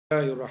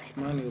الله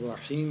الرحمن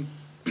الرحيم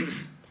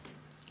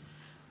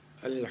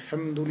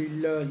الحمد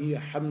لله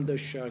حمد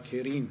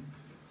الشاكرين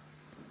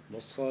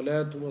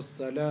والصلاة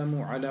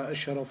والسلام على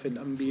أشرف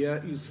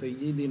الأنبياء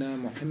سيدنا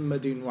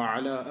محمد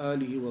وعلى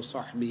آله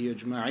وصحبه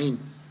أجمعين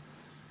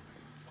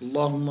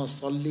اللهم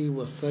صل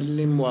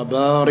وسلم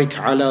وبارك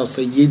على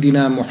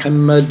سيدنا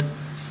محمد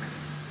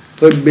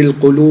طب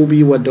القلوب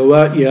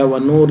ودوائها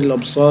ونور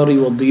الأبصار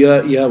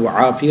وضيائها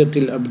وعافية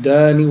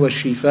الأبدان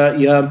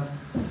وشفائها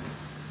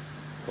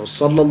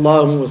وصلى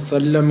الله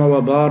وسلم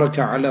وبارك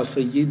على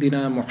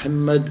سيدنا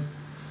محمد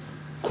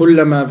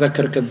كلما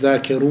ذكرك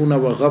الذاكرون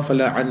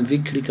وغفل عن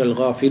ذكرك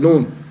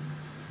الغافلون.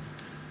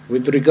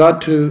 With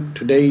regard to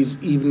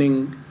today's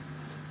evening,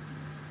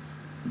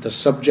 the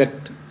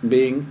subject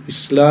being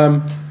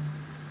Islam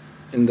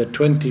in the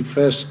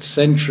 21st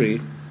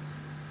century,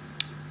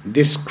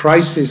 this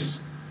crisis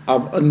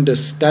of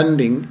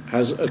understanding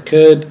has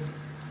occurred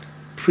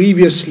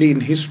previously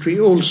in history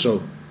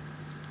also.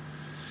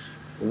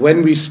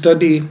 When we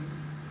study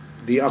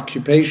the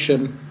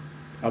occupation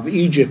of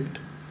Egypt,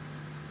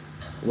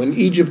 when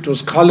Egypt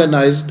was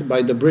colonized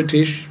by the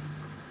British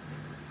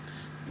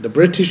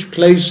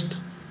placed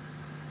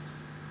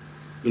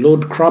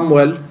Lord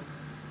Cromwell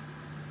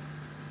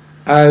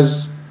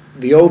as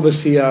the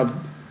overseer of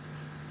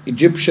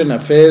Egyptian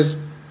affairs,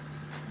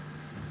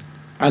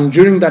 and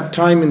during that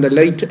time in the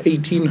late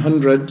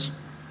 1800s,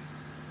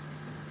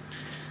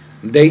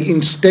 they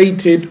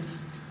instated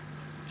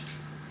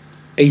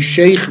a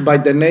sheikh by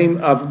the name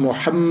of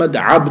Muhammad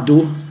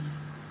Abdu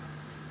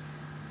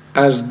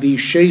as the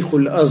Sheikh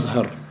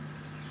al-Azhar,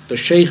 the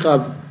sheikh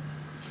of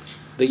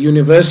the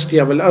University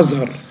of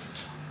Al-Azhar.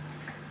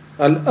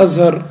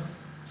 Al-Azhar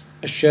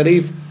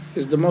al-Sharif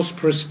is the most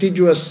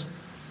prestigious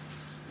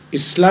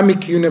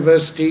Islamic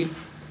university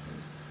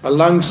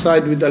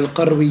alongside with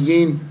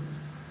Al-Qarwiyyin,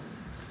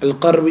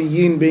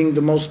 Al-Qarwiyyin being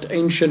the most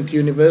ancient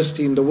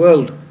university in the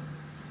world,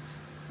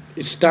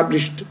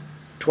 established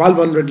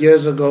 1200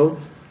 years ago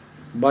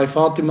by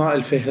Fatima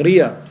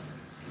al-Fihriya.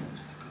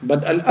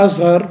 But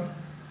Al-Azhar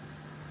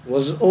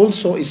was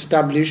also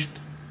established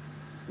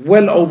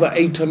well over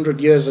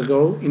 800 years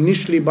ago,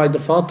 initially by the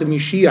Fatimi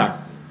Shia.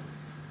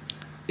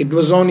 It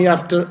was only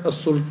after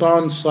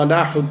Sultan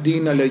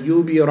Salahuddin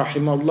al-Ayyubi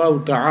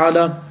rahimahullah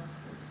ta'ala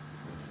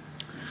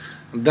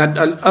that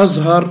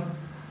Al-Azhar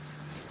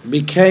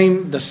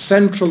became the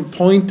central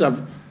point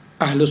of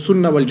Ahl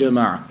Sunnah wal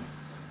Jama'ah.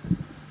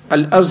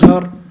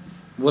 Al-Azhar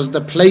was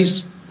the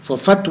place for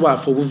fatwa,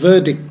 for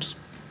verdicts.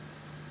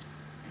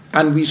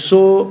 And we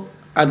saw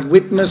and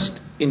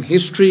witnessed in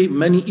history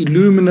many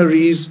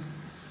illuminaries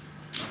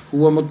who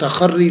were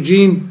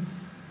mutakharrijeen,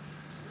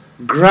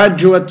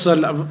 graduates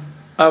of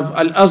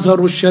Al-Azhar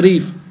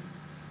al-Sharif,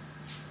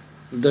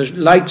 the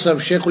likes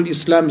of Shaykh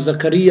al-Islam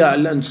Zakaria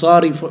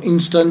al-Ansari, for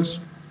instance,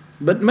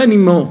 but many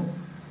more.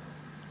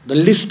 The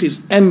list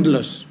is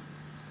endless.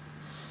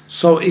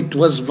 So it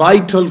was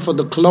vital for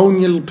the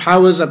colonial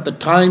powers at the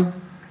time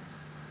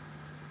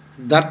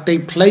that they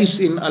place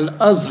in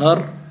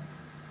Al-Azhar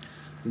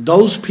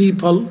those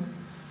people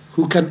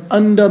who can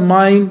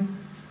undermine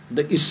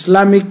the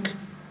Islamic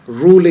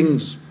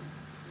rulings.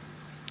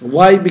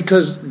 Why?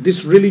 Because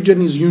this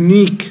religion is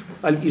unique,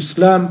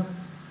 Al-Islam,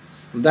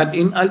 that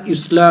in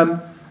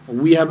Al-Islam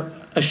we have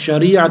a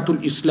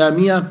Shari'atul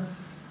Islamiyah,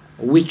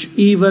 which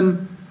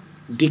even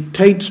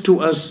dictates to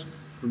us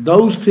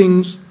those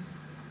things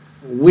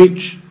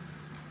which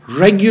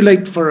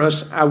regulate for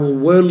us our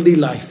worldly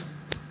life,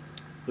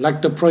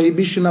 like the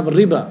prohibition of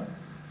riba.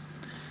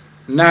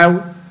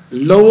 Now,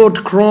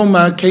 Lord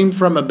Cromer came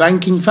from a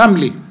banking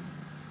family.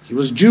 He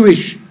was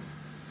Jewish.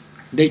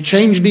 They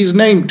changed his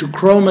name to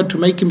Cromer to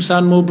make him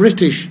sound more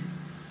British.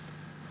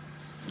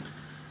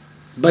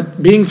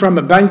 But being from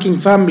a banking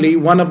family,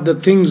 one of the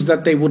things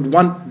that they would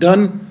want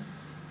done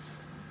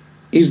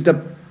is the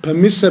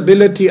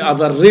permissibility of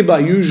a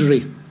riba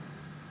usury.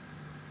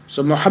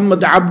 So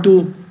Muhammad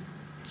Abdu,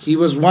 he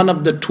was one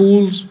of the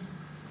tools,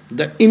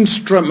 the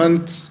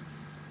instruments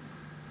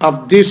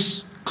of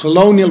this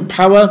colonial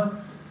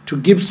power to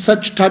give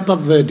such type of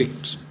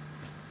verdicts.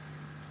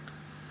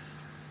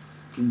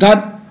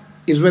 That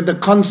is where the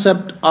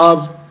concept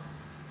of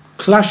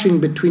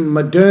clashing between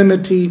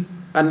modernity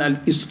and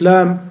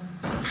Al-Islam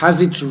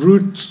has its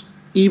roots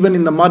even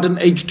in the modern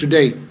age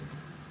today.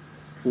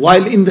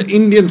 While in the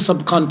Indian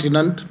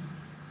subcontinent,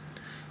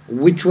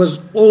 which was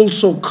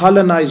also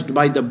colonized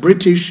by the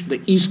British, the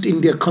East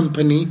India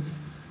Company,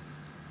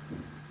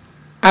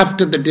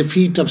 after the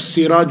defeat of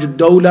Siraj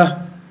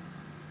ud-Dawla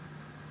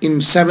in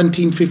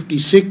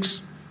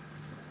 1756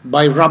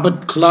 by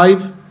Robert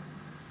Clive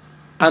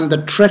and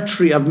the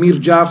treachery of Mir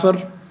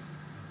Jafar,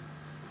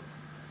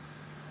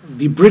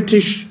 the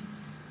British,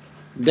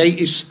 they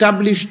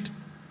established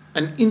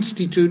an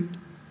institute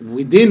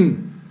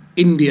within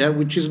India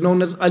which is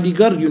known as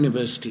Aligarh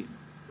University.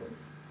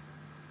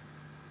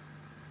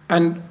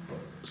 And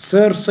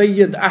Sir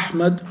Syed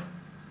Ahmad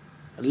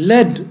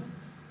led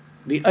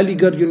the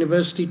Aligarh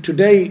University.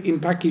 Today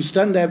in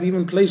Pakistan, they have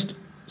even placed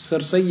Sir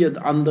Syed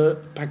on the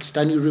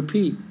Pakistani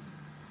rupee,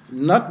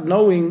 not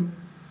knowing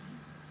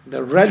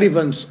the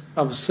relevance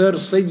of Sir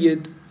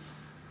Sayyid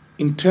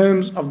in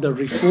terms of the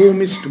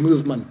Reformist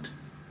movement.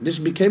 This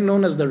became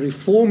known as the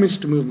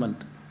Reformist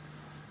movement.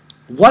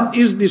 What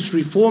is this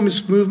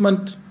Reformist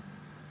movement,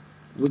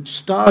 which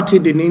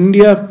started in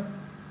India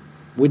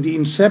with the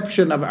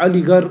inception of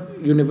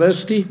Aligarh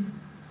University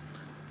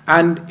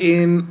and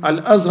in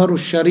Al-Azhar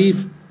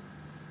al-Sharif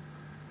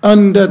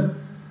under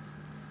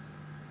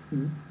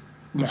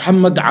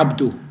Muhammad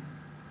Abdu?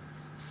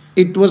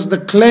 It was the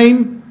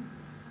claim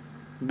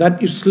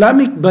that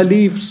Islamic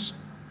beliefs,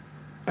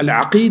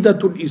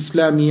 Al-Aqidatul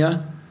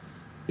Islamiyah,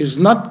 is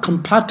not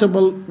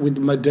compatible with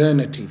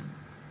modernity,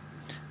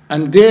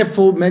 and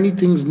therefore many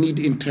things need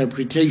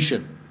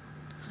interpretation.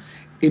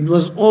 It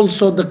was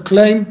also the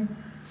claim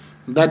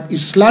that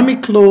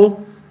Islamic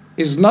law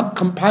is not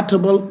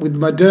compatible with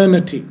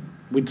modernity,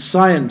 with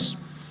science,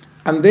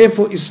 and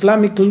therefore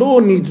Islamic law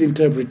needs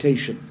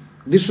interpretation.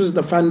 This was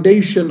the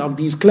foundation of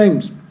these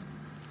claims,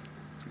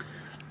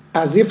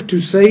 as if to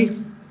say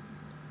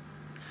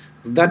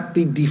that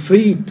the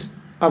defeat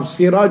of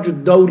Siraj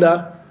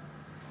ad-Dawla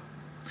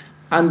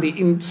and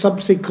the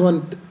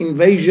subsequent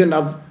invasion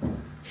of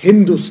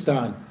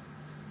Hindustan,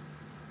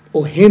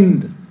 or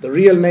Hind, the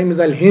real name is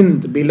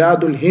Al-Hind,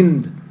 Biladul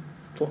Hind.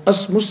 For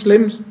us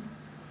Muslims,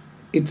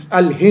 it's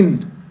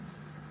Al-Hind.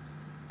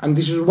 And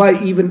this is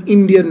why even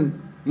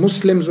Indian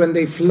Muslims, when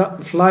they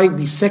fly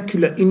the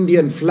secular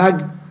Indian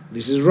flag,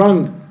 this is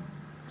wrong.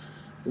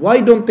 Why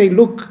don't they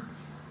look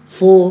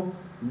for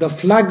the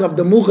flag of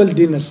the Mughal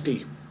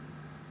dynasty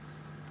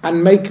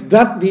and make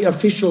that the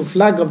official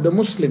flag of the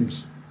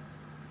Muslims?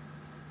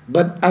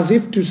 But as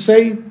if to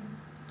say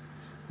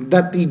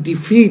that the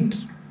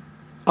defeat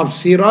of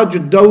Siraj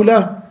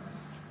ad-Dawla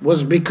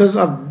was because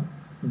of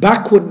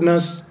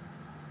backwardness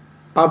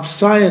of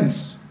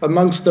science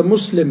amongst the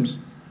Muslims,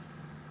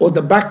 or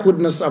the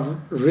backwardness of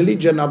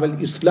religion of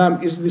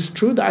Islam. Is this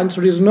true? The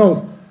answer is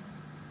no.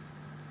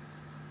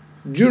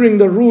 During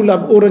the rule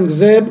of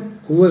Aurangzeb,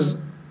 who was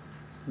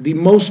the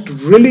most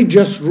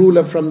religious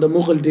ruler from the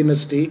Mughal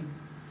dynasty,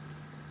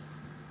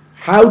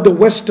 how the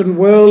Western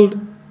world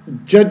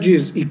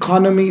judges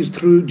economy is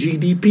through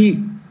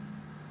GDP.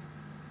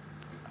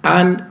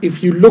 And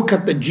if you look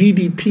at the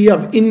GDP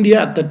of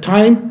India at the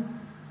time,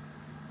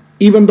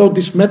 even though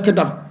this method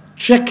of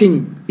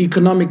checking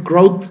economic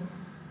growth,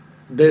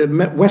 the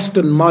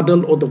Western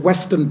model or the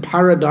Western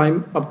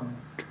paradigm of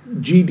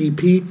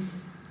GDP,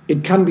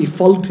 it can be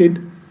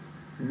faulted,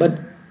 but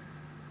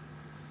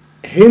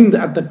Hind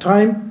at the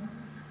time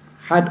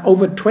had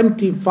over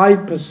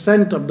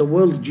 25% of the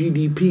world's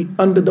GDP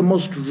under the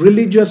most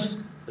religious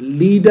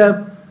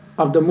leader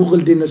of the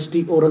Mughal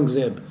dynasty,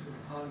 Aurangzeb.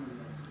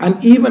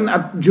 And even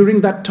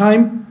during that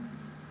time,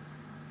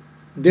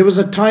 there was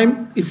a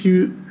time, if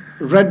you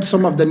read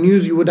some of the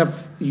news, you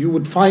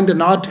would find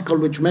an article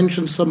which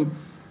mentions some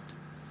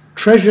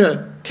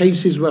treasure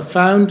cases were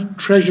found,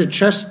 treasure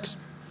chests,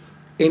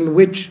 in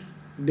which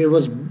there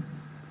was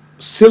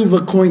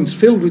silver coins,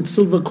 filled with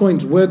silver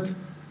coins worth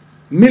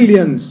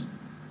millions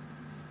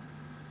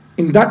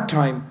in that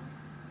time,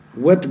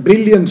 worth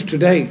billions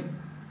today.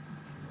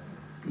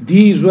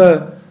 These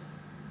were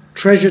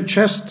treasure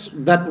chests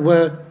that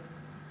were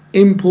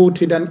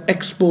imported and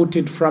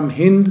exported from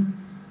Hind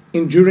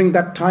during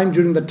that time,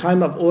 during the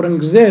time of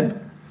Aurangzeb,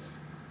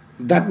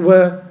 that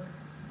were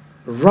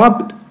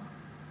robbed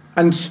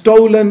and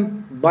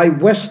stolen by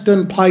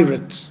Western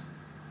pirates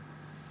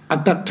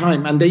at that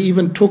time. And they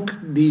even took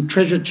the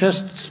treasure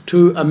chests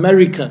to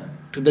America,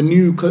 to the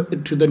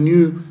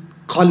new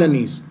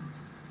colonies.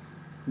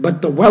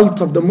 But the wealth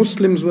of the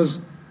Muslims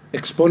was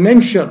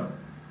exponential.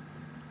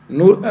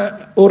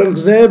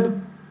 Aurangzeb,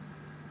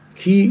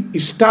 he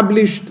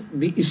established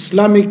the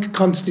Islamic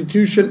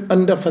constitution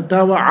under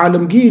Fatawa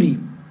Alamgiri,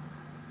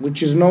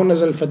 which is known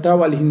as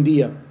Al-Fatawa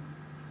Al-Hindiya.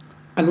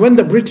 And when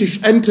the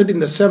British entered in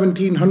the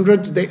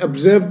 1700s, they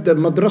observed the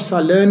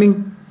madrasa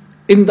learning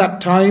in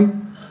that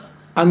time,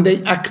 and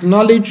they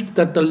acknowledged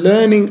that the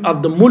learning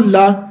of the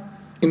mullah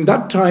in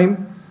that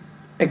time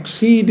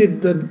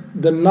exceeded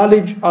the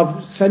knowledge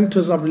of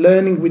centers of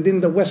learning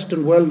within the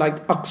Western world, like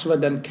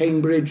Oxford and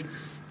Cambridge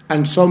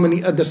and so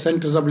many other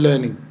centers of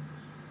learning.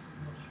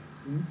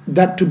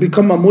 That to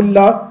become a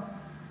mullah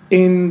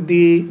in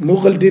the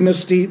Mughal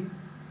dynasty,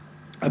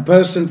 a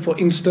person, for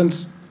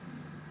instance,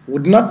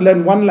 would not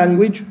learn one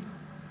language,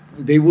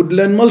 they would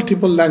learn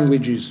multiple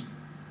languages,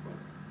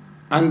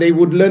 and they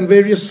would learn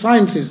various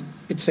sciences.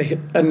 It's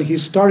an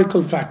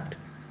historical fact.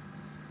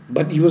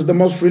 But he was the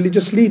most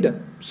religious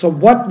leader. So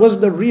what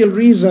was the real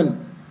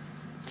reason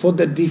for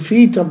the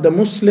defeat of the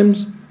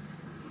Muslims?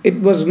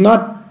 It was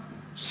not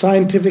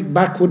scientific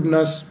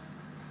backwardness.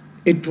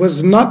 It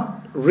was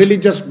not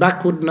religious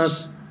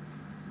backwardness.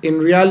 In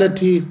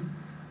reality,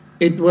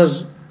 it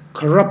was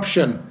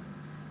corruption.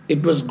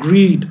 It was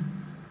greed.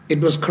 It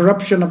was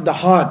corruption of the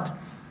heart.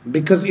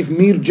 Because if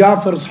Mir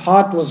Jafar's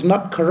heart was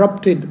not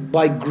corrupted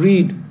by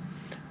greed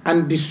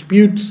and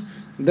disputes,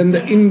 then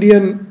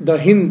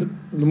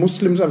the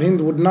Muslims of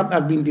Hind would not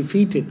have been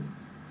defeated.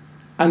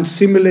 And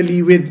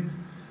similarly with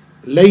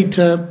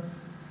later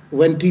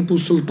when Tipu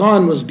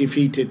Sultan was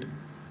defeated,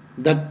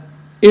 that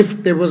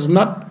if there was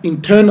not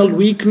internal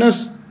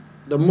weakness,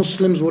 the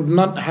Muslims would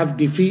not have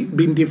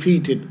been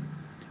defeated.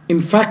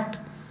 In fact,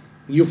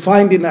 you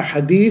find in a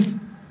hadith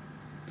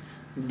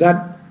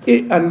that,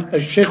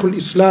 and Shaykh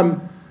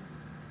al-Islam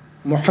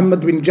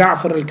Muhammad bin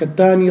Ja'far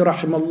al-Kattani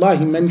rahimahullah,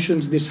 he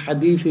mentions this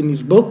hadith in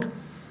his book,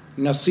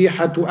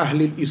 Nasihatu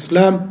Ahli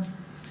al-Islam.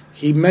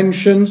 He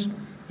mentions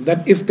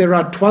that if there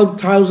are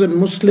 12,000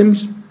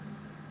 Muslims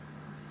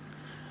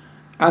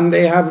and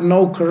they have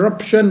no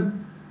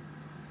corruption,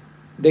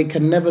 they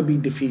can never be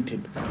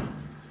defeated.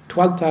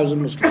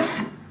 12,000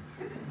 Muslims.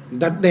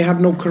 That they have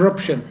no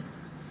corruption.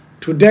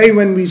 Today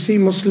when we see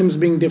Muslims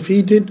being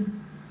defeated,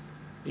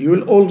 you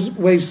will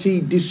always see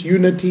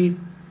disunity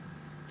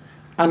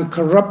and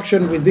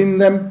corruption within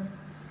them,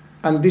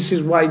 and this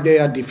is why they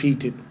are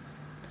defeated.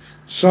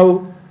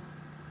 So,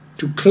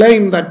 to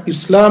claim that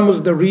Islam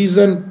was the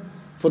reason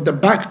for the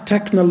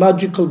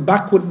technological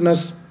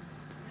backwardness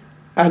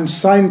and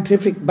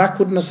scientific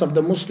backwardness of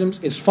the Muslims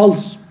is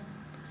false.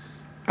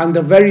 And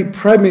the very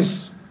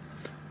premise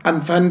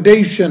and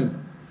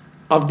foundation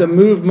of the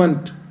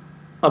movement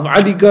of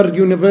Aligarh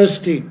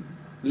University,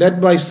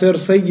 led by Sir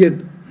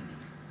Sayyid,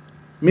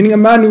 meaning a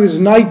man who is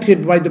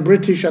knighted by the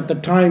British at the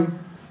time,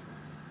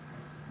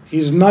 he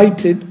is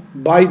knighted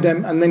by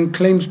them and then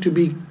claims to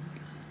be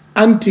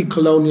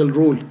anti-colonial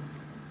rule.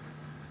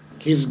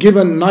 He is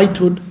given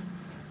knighthood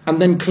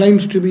and then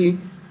claims to be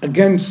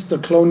against the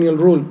colonial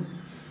rule.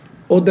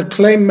 Or the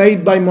claim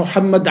made by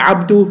Muhammad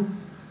Abdu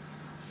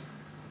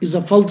is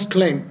a false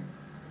claim.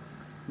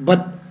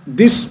 But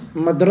this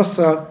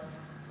madrasa,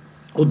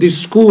 or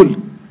this school,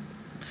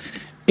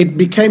 it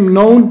became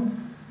known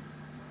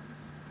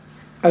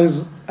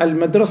as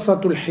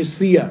Al-Madrasatul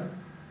Hissiyah,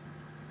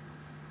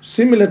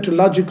 similar to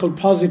logical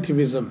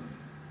positivism,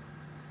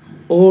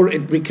 or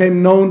it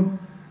became known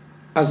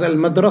as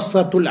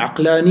Al-Madrasatul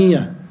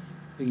Aqlaniyah,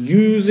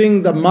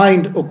 using the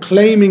mind or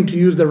claiming to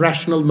use the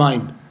rational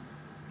mind.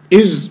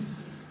 Is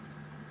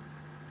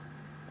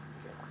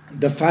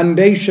the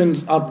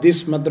foundations of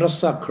this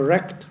madrasa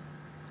correct?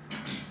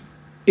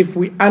 If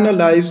we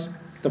analyze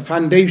the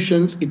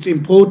foundations, it's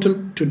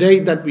important today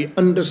that we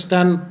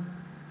understand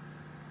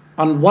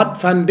on what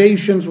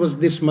foundations was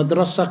this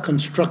madrasa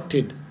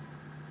constructed,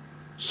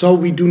 so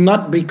we do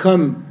not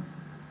become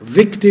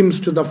victims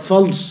to the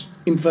false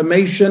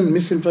information,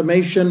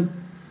 misinformation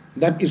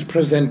that is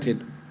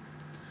presented.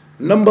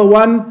 Number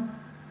one,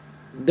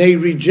 they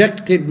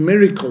rejected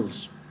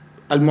miracles,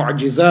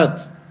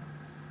 al-mu'jizat.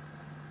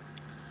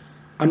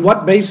 On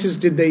what basis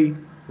did they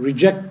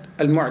reject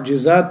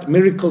al-mu'jizat,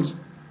 miracles?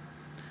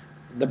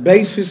 The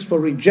basis for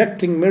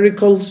rejecting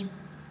miracles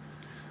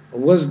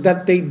was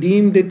that they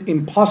deemed it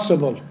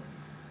impossible.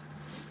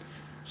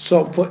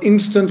 So, for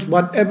instance,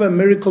 whatever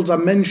miracles are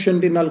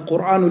mentioned in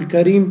Al-Quran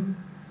Al-Kareem,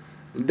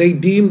 they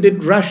deemed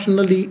it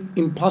rationally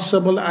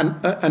impossible and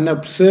an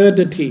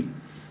absurdity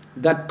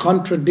that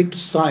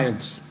contradicts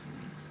science.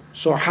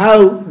 So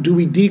how do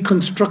we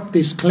deconstruct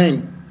this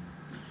claim?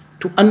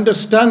 To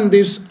understand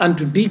this and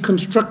to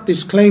deconstruct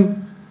this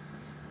claim,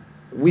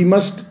 we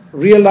must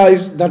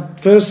realize that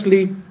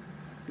firstly,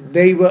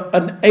 they were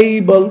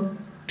unable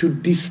to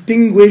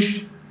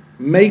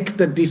make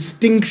the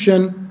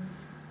distinction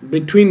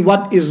between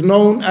what is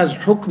known as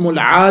hukmul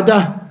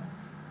aada,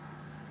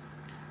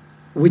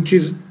 which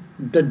is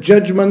the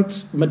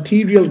judgments,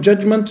 material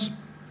judgments,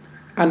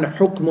 and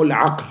hukmul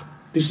aql.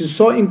 This is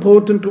so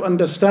important to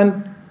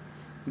understand,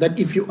 that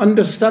if you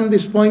understand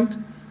this point,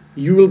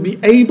 you will be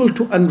able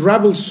to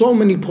unravel so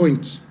many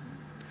points.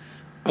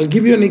 I'll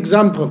give you an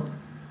example.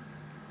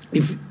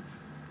 If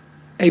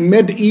a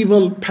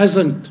medieval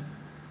peasant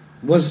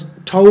was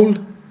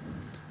told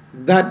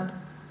that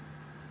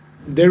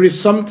there is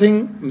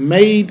something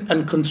made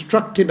and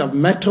constructed of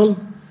metal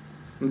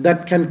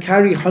that can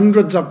carry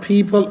hundreds of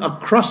people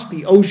across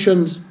the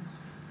oceans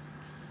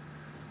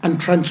and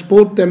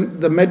transport them,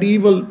 the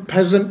medieval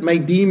peasant may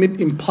deem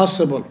it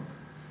impossible.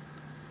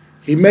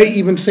 He may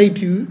even say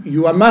to you,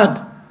 you are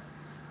mad.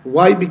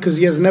 Why? Because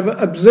he has never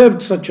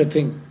observed such a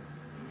thing.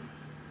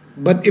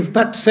 But if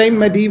that same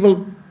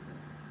medieval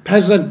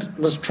peasant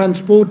was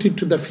transported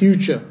to the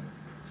future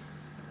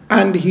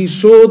and he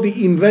saw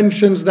the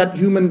inventions that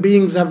human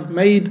beings have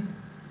made,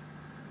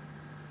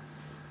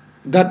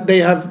 that they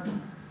have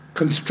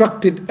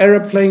constructed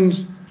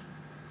aeroplanes,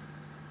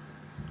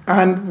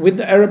 and with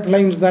the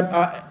aeroplanes that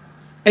are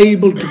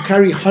able to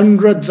carry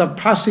hundreds of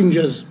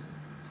passengers,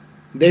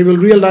 they will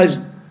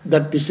realize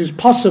that this is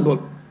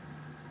possible.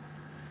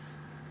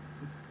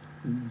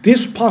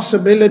 This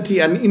possibility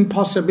and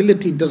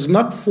impossibility does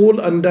not fall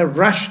under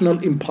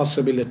rational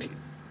impossibility.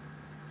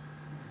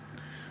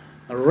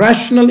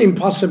 Rational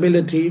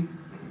impossibility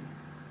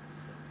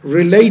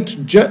relates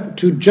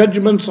to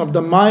judgments of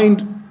the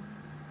mind,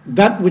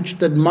 that which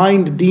the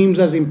mind deems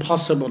as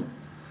impossible.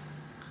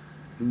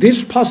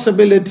 This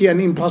possibility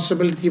and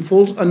impossibility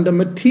falls under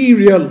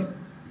material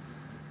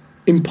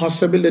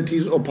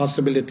impossibilities or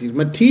possibilities.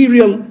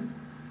 Material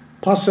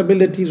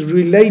possibilities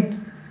relate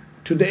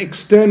to the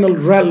external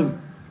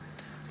realm.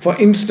 For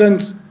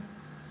instance,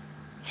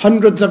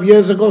 Hundreds of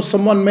years ago,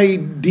 someone may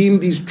deem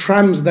these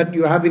trams that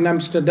you have in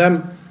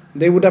Amsterdam,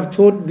 they would have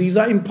thought these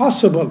are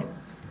impossible.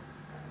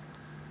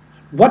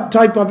 What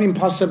type of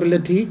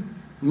impossibility?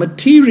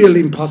 Material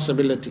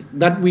impossibility,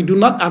 that we do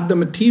not have the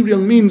material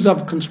means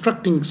of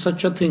constructing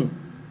such a thing.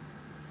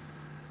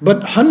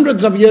 But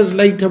hundreds of years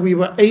later, we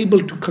were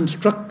able to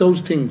construct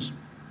those things.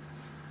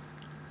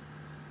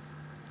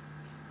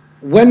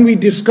 When we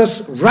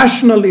discuss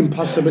rational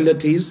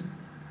impossibilities,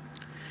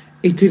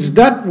 it is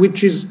that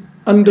which is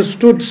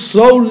understood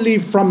solely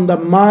from the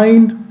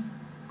mind,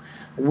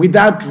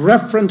 without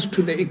reference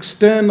to the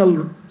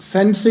external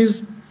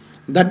senses,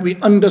 that we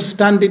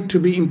understand it to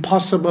be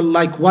impossible.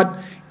 Like what?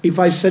 If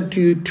I said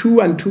to you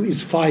 2 and 2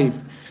 is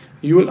 5,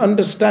 you will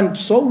understand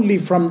solely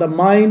from the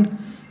mind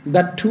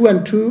that 2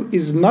 and 2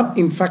 is not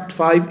in fact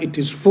 5, it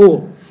is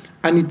 4.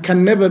 And it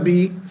can never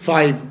be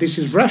 5. This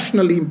is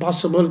rationally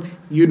impossible.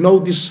 You know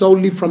this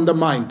solely from the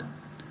mind.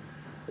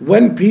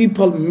 When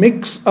people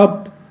mix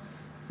up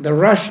the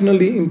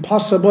rationally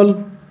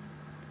impossible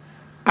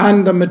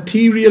and the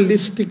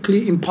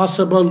materialistically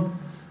impossible,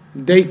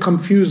 they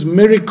confuse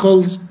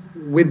miracles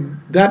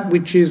with that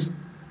which is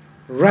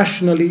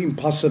rationally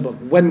impossible.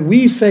 When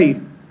we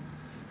say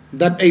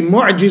that a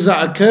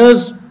mu'jiza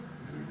occurs,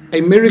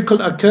 a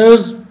miracle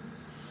occurs,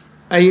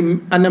 a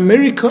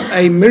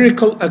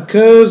miracle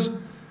occurs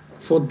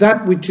for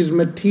that which is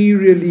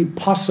materially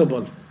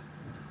possible,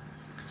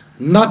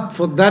 not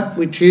for that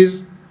which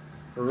is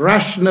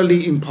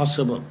rationally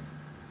impossible,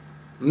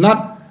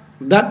 not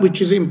that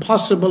which is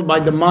impossible by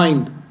the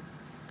mind.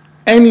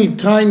 Any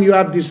time you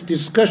have this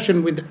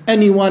discussion with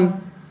anyone,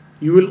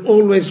 you will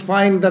always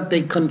find that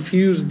they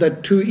confuse the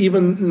two,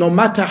 even no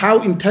matter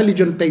how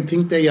intelligent they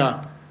think they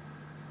are.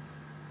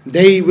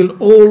 They will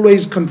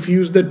always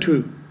confuse the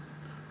two.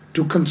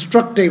 To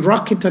construct a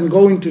rocket and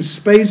go into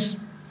space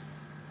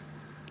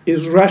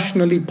is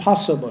rationally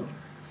possible.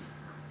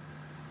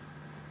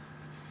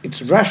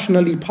 It's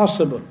rationally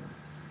possible.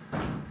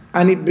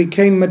 And it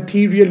became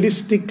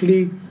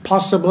materialistically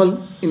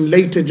possible in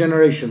later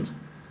generations.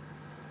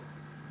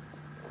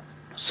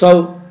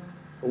 So,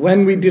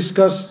 when we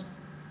discuss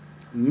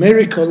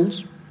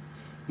miracles,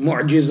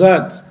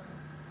 mu'jizat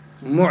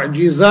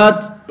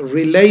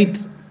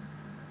relate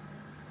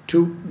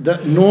to the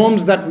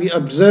norms that we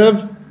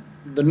observe.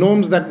 The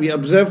norms that we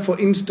observe, for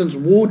instance,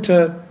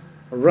 water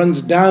runs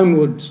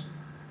downwards.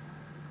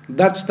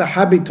 That's the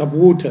habit of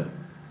water.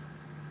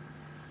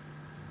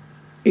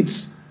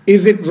 Is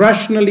it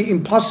rationally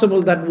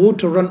impossible that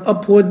water run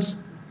upwards,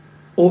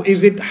 or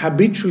is it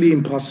habitually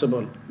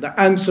impossible? The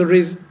answer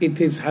is, it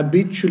is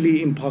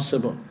habitually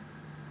impossible.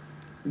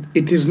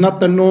 It is not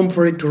the norm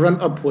for it to run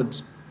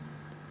upwards.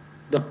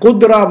 The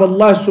qudra of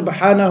Allah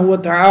subhanahu wa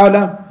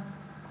ta'ala,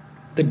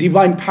 the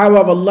divine power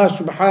of Allah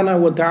subhanahu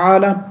wa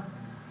ta'ala,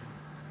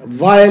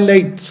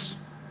 violates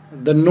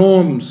the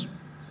norms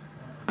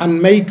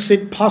and makes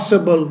it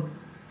possible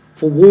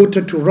for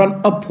water to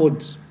run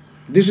upwards.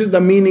 This is the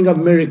meaning of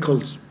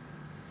miracles.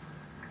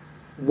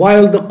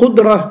 While the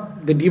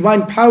qudra, the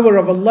divine power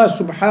of Allah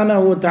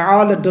subhanahu wa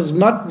ta'ala, does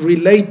not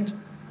relate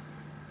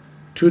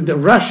to the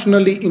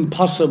rationally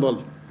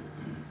impossible.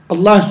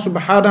 Allah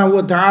subhanahu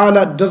wa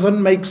ta'ala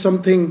doesn't make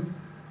something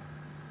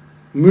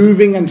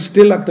moving and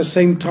still at the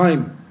same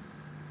time.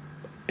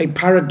 A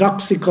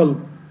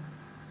paradoxical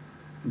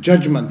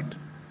judgment.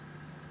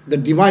 The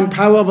divine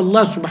power of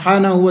Allah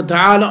subhanahu wa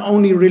ta'ala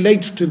only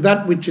relates to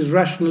that which is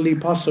rationally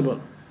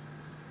possible.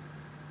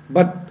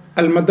 But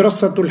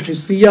al-madrasatul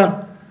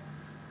hissiyah,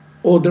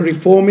 or the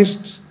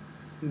Reformists,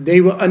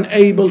 they were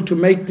unable to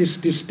make this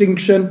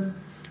distinction,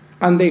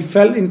 and they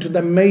fell into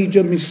the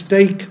major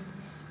mistake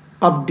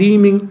of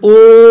deeming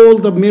all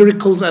the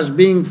miracles as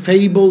being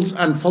fables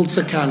and false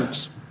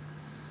accounts.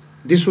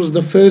 This was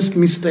the first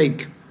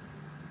mistake.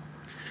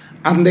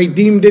 And they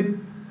deemed it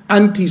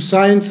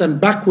anti-science and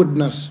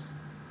backwardness.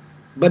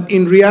 But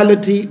in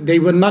reality, they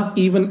were not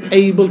even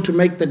able to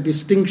make the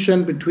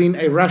distinction between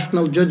a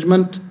rational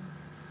judgment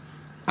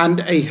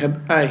and a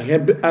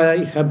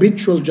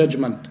habitual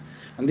judgment.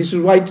 And this is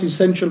why it's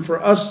essential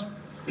for us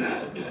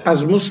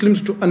as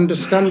Muslims to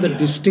understand the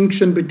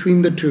distinction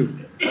between the two.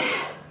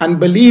 And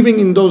believing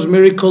in those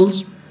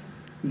miracles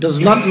does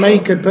not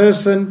make a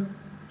person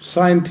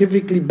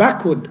scientifically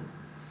backward,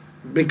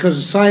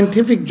 because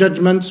scientific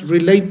judgments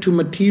relate to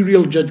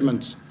material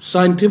judgments.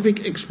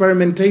 Scientific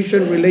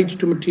experimentation relates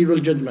to material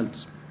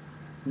judgments.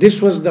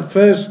 This was the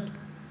first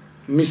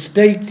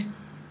mistake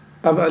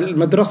of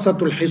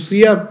al-madrasatul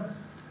hissiyah,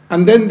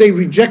 and then they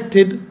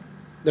rejected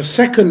the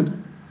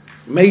second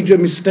major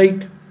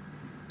mistake.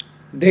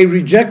 They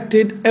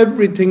rejected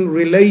everything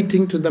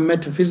relating to the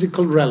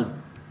metaphysical realm.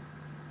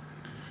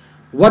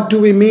 What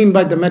do we mean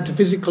by the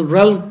metaphysical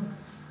realm?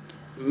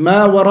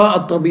 Ma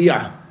wara'a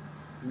tabi'ah,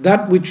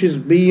 that which is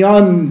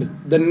beyond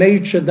the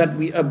nature that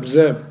we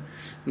observe,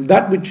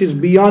 that which is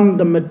beyond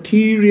the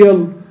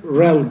material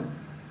realm.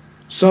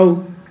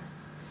 So,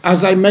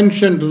 as I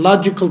mentioned,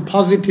 logical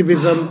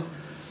positivism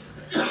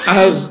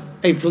as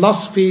a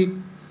philosophy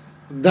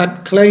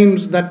that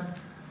claims that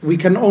we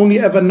can only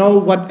ever know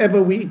whatever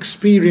we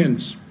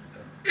experience.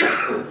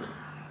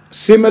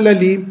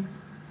 Similarly,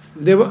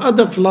 there were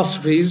other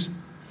philosophies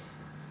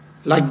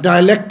like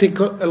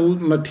dialectical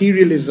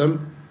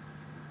materialism,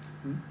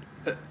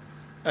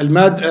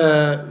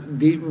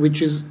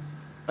 which is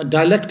a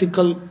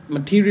dialectical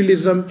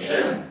materialism,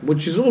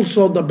 which is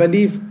also the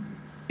belief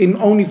in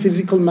only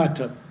physical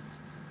matter,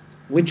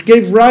 which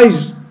gave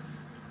rise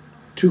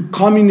to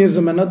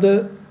communism and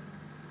other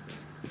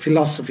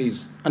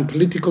philosophies and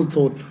political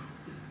thought.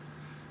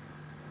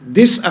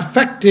 This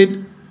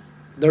affected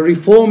the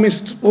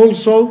Reformists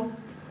also,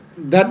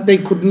 that they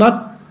could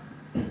not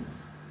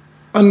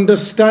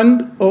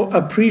understand or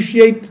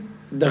appreciate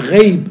the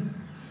ghaib,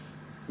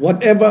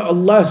 whatever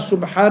Allah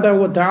subhanahu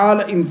wa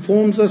ta'ala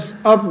informs us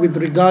of with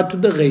regard to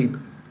the ghaib,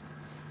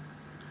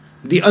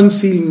 the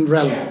unseen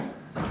realm.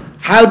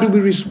 How do we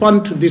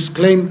respond to this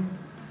claim?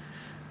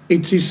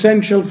 It's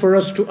essential for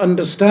us to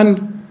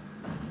understand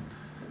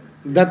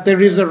that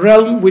there is a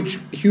realm which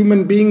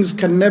human beings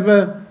can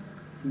never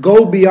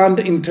go beyond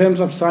in terms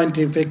of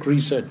scientific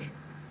research.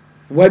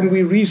 When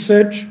we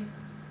research,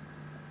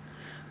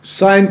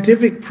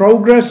 scientific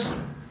progress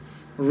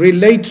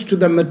relates to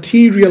the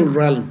material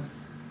realm.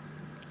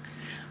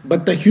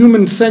 But the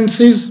human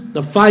senses,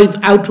 the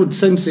 5 outward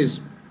senses,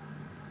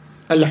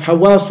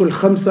 al-hawasul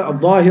khamsa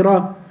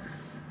al-zahira,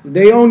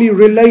 they only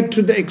relate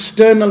to the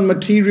external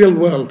material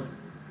world.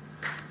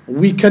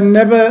 We can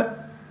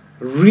never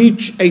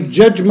reach a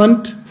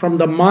judgment from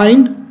the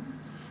mind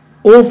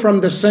or from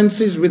the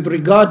senses with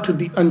regard to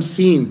the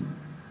unseen.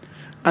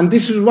 And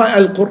this is why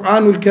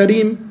Al-Quran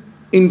Al-Kareem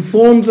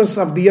informs us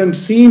of the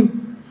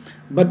unseen,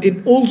 but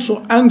it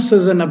also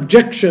answers an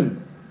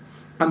objection.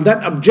 And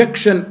that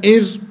objection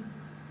is,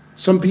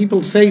 some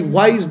people say,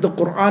 why is the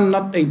Quran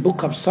not a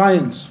book of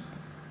science?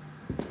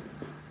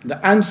 The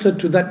answer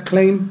to that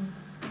claim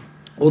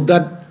or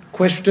that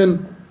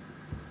question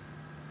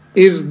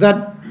is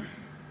that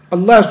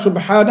Allah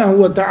subhanahu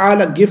wa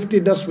ta'ala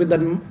gifted us with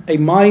a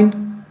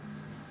mind,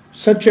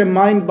 such a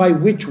mind by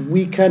which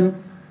we can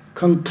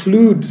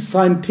conclude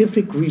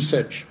scientific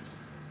research.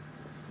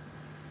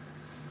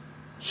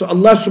 So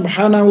Allah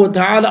subhanahu wa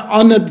ta'ala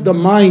honored the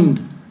mind,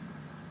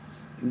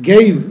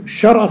 gave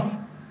sharaf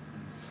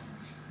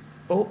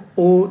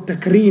or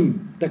takreem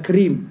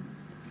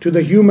to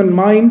the human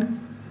mind,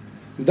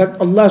 that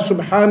Allah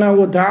subhanahu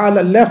wa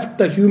ta'ala left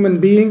the human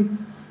being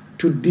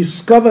to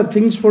discover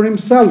things for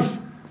himself.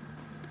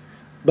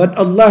 But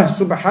Allah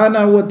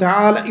subhanahu wa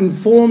ta'ala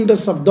informed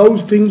us of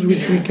those things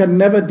which we can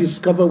never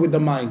discover with the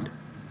mind.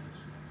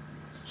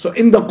 So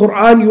in the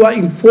Quran you are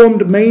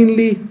informed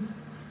mainly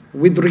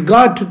with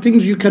regard to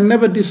things you can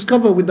never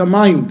discover with the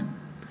mind.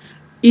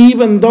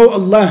 Even though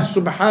Allah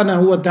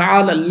subhanahu wa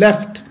ta'ala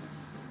left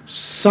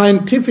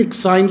scientific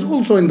signs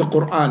also in the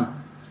Quran.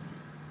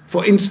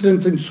 For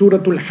instance, in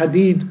Surah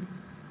Al-Hadid,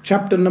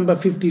 chapter number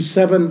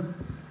 57,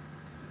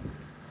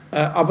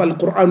 of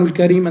Al-Quran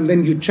Al-Kareem, and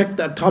then you check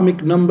the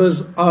atomic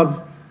numbers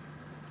of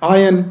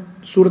iron.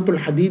 Surah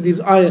Al-Hadid is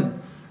iron.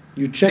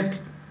 You check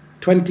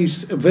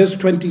verse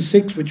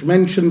 26, which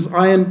mentions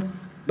iron,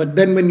 but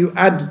then when you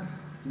add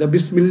the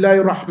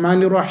Bismillahir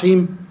Rahmanir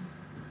Rahim,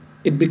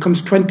 it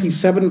becomes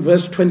 27,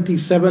 verse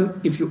 27,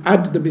 if you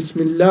add the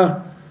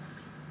Bismillah,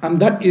 and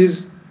that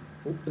is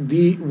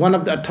one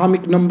of the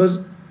atomic numbers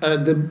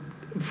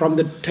from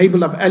the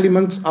table of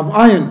elements of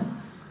iron,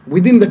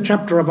 within the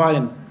chapter of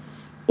iron.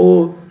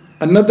 Or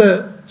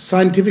another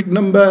scientific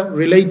number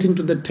relating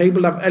to the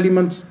table of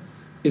elements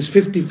is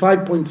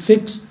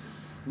 55.6,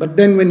 but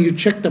then when you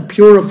check the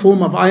purer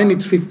form of iron,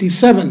 it's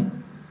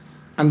 57.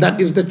 And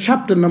that is the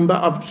chapter number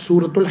of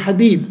Surah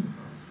Al-Hadid.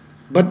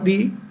 But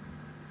the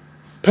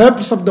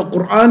purpose of the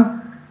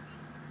Quran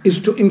is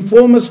to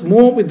inform us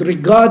more with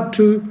regard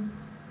to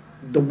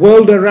the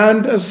world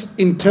around us,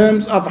 in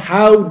terms of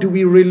how do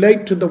we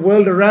relate to the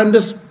world around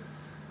us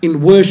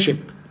in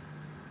worship,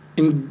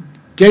 in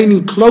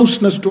gaining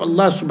closeness to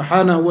Allah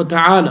subhanahu wa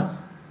ta'ala,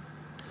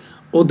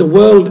 or the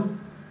world,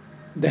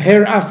 the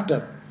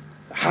hereafter.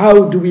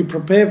 How do we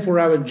prepare for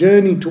our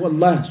journey to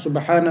Allah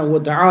subhanahu wa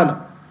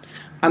ta'ala?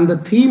 And the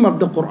theme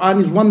of the Quran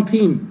is one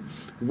theme.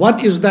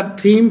 What is that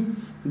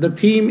theme? The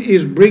theme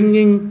is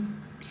bringing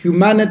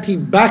humanity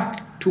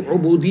back to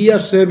ubudiyah,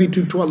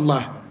 servitude to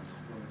Allah,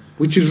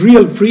 which is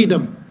real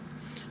freedom,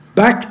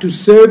 back to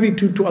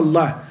servitude to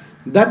Allah.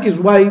 That is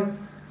why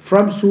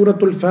from Surah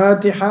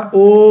Al-Fatiha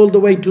all the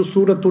way to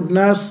Surah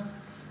Al-Nas,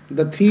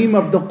 the theme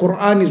of the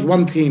Quran is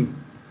one theme.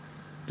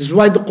 This is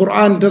why the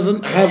Quran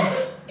doesn't have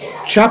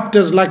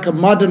chapters like a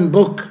modern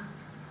book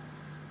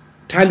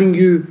telling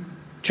you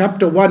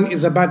chapter 1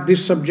 is about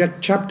this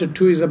subject, chapter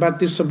 2 is about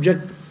this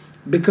subject,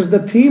 because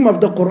the theme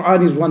of the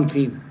Quran is one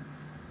theme,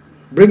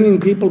 bringing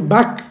people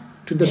back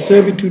to the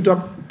servitude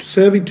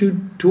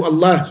to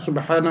Allah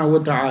subhanahu wa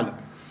ta'ala.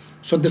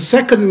 So the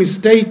second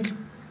mistake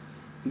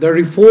the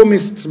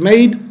Reformists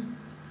made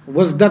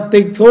was that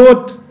they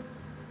thought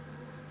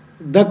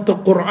that the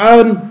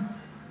Quran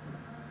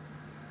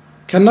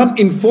cannot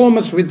inform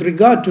us with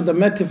regard to the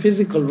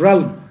metaphysical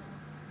realm,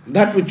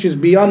 that which is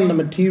beyond the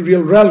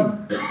material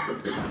realm.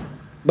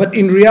 But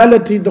in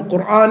reality, the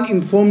Quran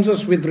informs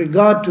us with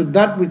regard to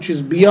that which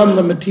is beyond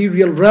the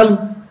material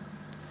realm.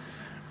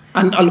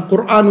 And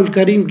Al-Quran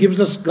al-Kareem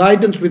gives us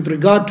guidance with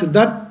regard to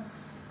that,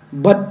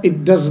 but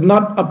it does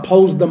not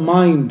oppose the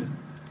mind.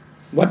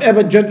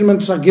 Whatever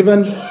judgments are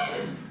given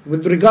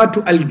with regard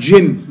to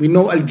Al-Jinn, we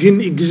know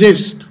Al-Jinn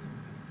exist.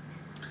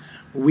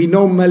 We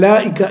know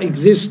Malaika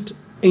exist,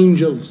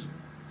 angels.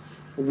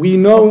 We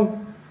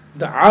know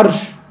the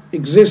Arsh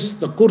exists,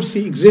 the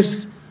Kursi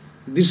exists.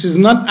 This is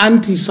not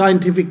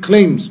anti-scientific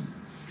claims.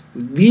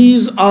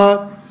 These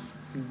are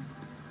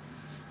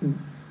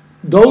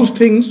those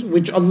things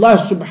which Allah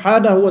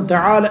subhanahu wa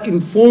ta'ala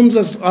informs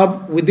us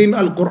of within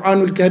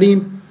Al-Quran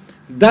al-Kareem,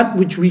 that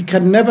which we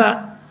can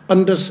never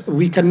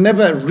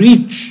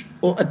reach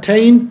or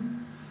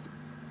attain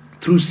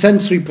through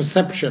sensory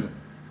perception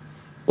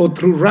or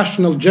through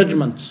rational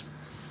judgments.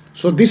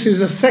 So this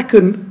is a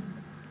second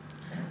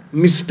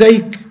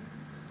mistake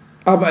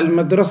of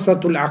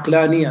Al-Madrasatul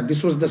Aqlaniyah.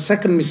 This was the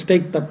second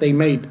mistake that they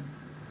made.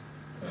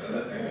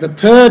 The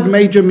third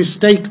major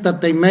mistake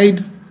that they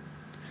made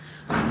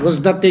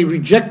was that they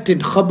rejected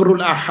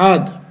Khabrul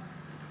Ahad,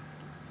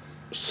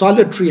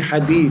 solitary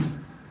hadith.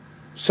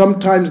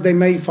 Sometimes they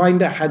may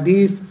find a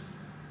hadith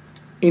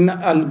in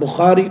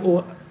Al-Bukhari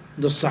or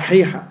the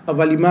Sahih of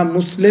Al-Imam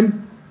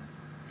Muslim,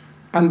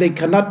 and they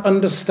cannot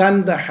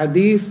understand the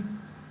hadith,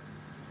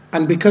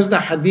 and because the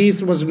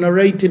hadith was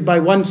narrated by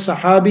one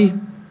Sahabi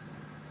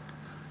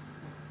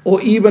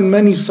or even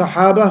many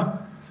Sahaba,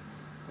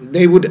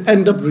 they would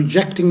end up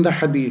rejecting the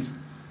hadith.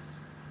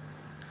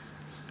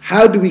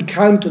 How do we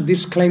counter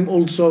this claim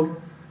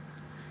also?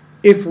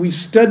 If we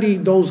study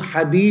those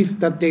hadith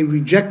that they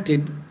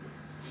rejected,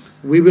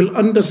 we will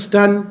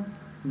understand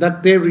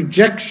that their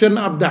rejection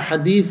of the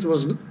hadith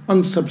was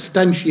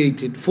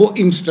unsubstantiated. For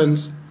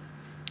instance,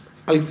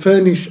 I'll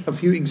furnish a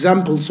few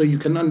examples so you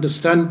can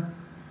understand.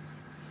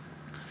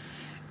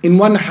 In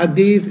one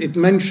hadith it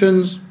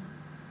mentions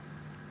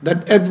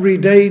that every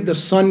day the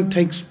sun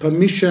takes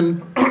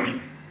permission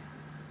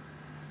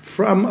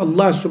from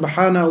Allah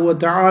subhanahu wa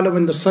ta'ala.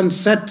 When the sun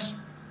sets,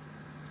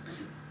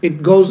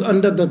 it goes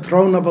under the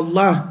throne of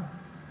Allah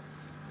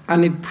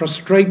and it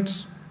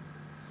prostrates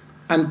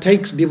and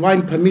takes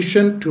divine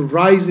permission to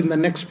rise in the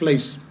next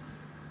place.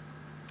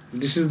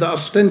 This is the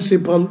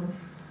ostensible,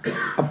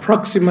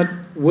 approximate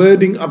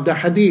wording of the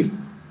hadith.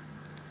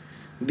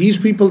 These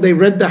people, they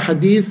read the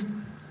hadith,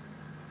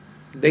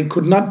 they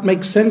could not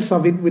make sense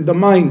of it with the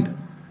mind,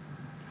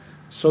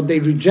 so they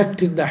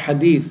rejected the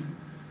hadith.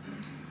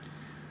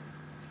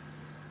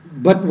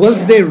 But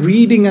was their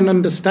reading and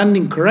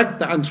understanding correct?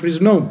 The answer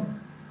is no.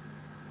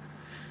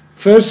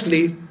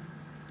 Firstly,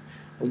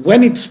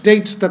 when it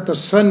states that the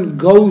sun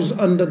goes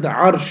under the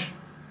arsh,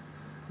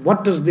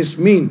 what does this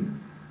mean?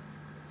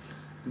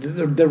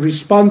 The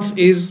response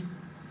is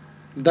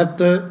that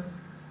the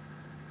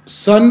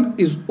sun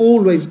is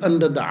always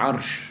under the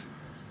arsh.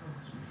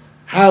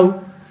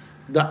 How?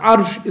 The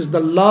arsh is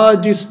the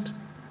largest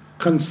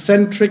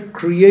concentric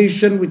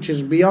creation which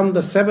is beyond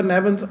the seven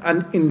heavens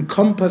and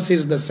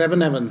encompasses the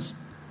seven heavens.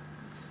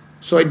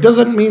 So it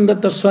doesn't mean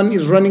that the sun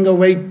is running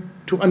away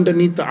to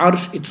underneath the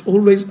arsh. It's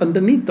always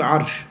underneath the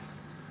arsh.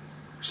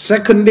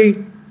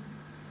 Secondly,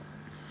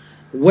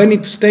 when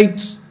it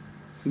states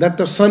that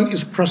the sun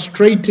is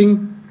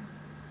prostrating,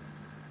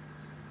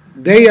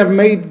 they have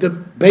made the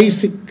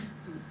basic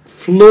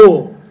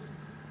flawed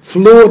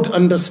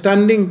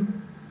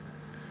understanding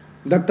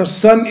that the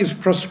sun is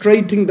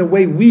prostrating the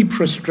way we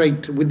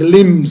prostrate with the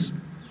limbs.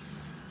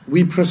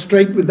 We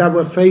prostrate with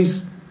our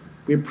face,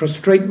 we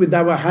prostrate with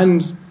our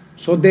hands.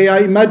 So they are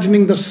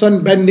imagining the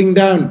sun bending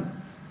down.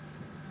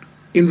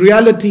 In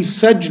reality,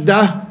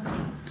 sajdah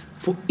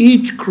for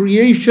each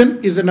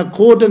creation is in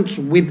accordance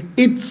with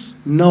its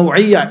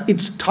naw'iyah,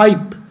 its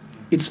type,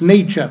 its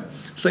nature.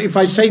 So if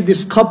I say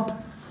this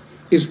cup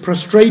is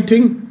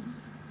prostrating,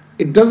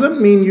 it doesn't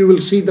mean you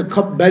will see the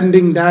cup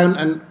bending down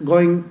and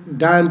going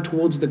down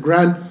towards the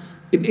ground.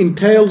 It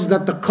entails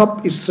that the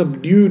cup is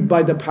subdued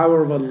by the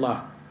power of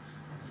Allah.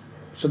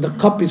 So the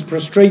cup is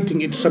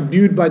prostrating, it's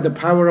subdued by the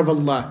power of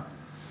Allah.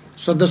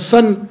 So the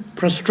sun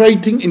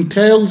prostrating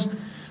entails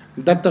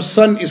that the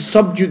sun is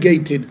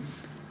subjugated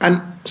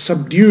and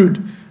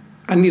subdued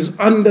and is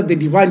under the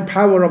divine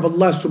power of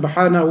Allah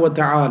subhanahu wa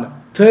ta'ala.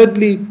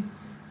 Thirdly,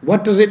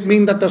 what does it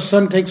mean that the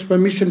sun takes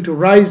permission to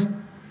rise?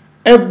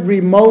 Every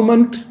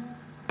moment,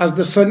 as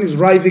the sun is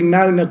rising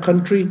now in a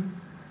country,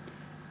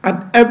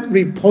 at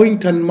every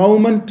point and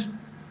moment,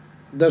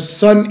 the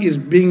sun is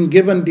being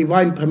given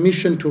divine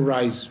permission to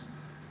rise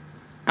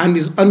and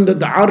is under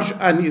the arsh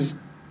and is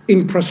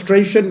in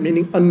prostration,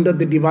 meaning under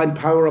the divine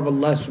power of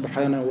Allah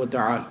subhanahu wa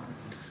ta'ala.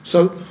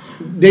 So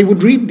they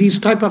would read these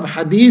type of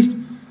hadith,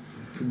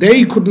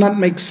 they could not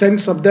make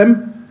sense of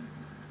them,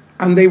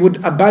 and they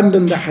would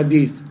abandon the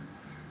hadith.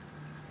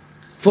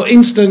 For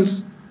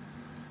instance,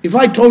 if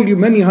I told you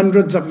many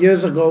hundreds of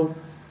years ago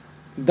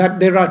that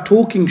there are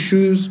talking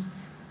shoes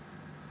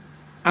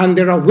and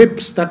there are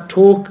whips that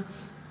talk,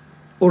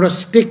 or a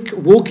stick,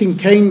 walking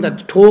cane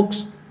that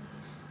talks,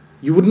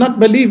 you would not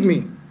believe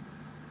me.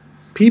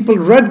 people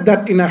read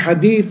that in a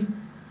hadith,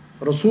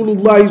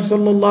 Rasulullah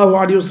sallallahu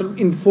alaihi wasallam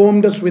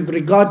informed us with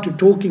regard to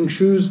talking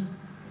shoes,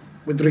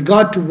 with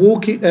regard to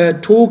walking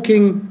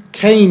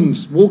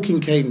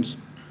canes.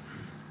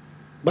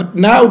 But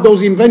now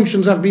those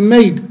inventions have been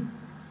made.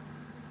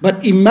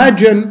 But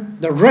imagine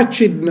the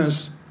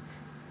wretchedness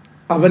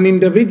of an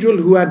individual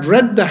who had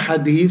read the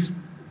hadith,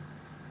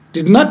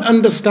 did not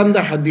understand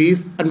the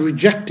hadith, and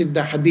rejected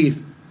the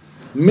hadith,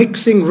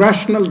 mixing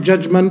rational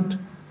judgment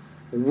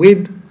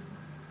with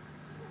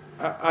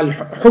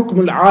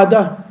al-hukm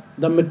al-'ada,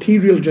 the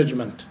material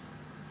judgment.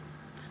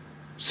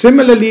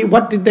 Similarly,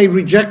 what did they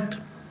reject?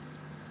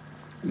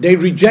 They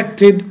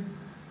rejected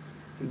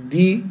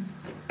the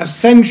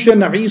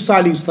ascension of Isa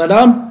alayhi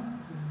salam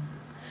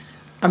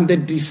and the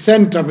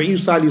descent of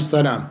Isa alayhi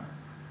salam.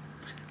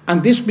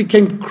 And this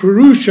became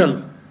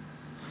crucial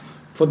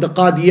for the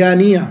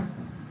Qadianiyah,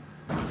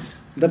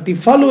 that the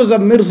followers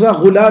of Mirza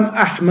Ghulam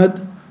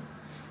Ahmad,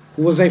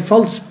 who was a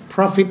false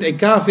prophet, a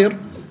kafir,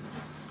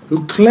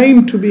 who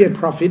claimed to be a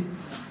prophet,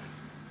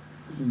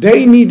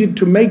 they needed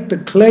to make the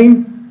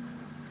claim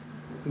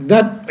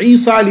that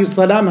Isa alayhi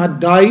salam had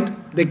died.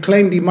 They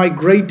claimed he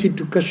migrated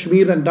to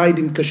Kashmir and died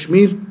in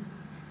Kashmir.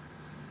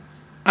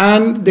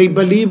 And they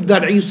believed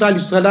that Isa alayhi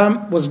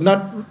salam was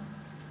not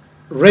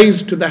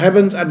raised to the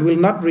heavens and will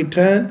not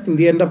return in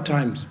the end of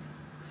times.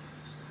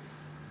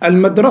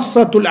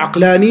 Al-Madrasatul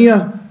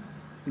Aqlaniyah,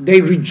 they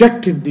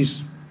rejected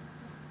this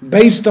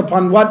based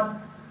upon what?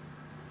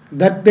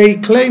 That they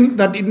claim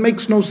that it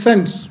makes no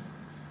sense.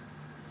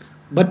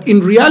 But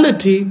in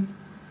reality,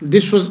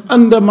 this was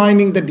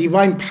undermining the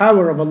divine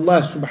power of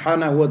Allah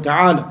subhanahu wa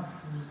ta'ala.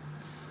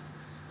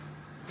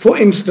 For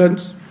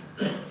instance,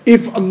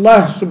 if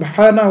Allah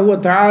subhanahu wa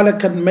ta'ala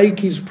can make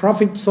His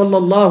Prophet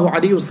sallallahu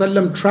alayhi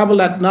wasallam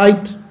travel at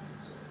night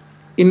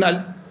in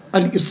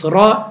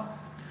Al-Isra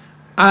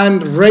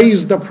and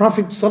raise the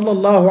Prophet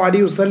sallallahu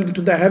alayhi wasallam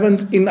to the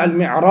heavens in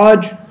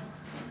Al-Mi'raj,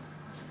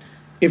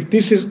 if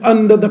this is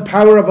under the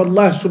power of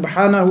Allah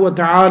subhanahu wa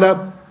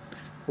ta'ala,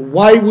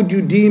 why would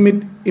you deem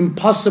it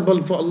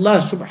impossible for Allah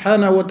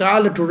subhanahu wa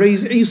ta'ala to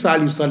raise Isa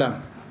alayhi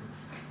salam?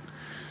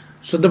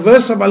 So the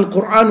verse of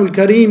Al-Quran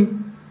al-Kareem,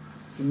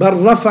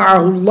 بَلْ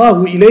رَفَعَهُ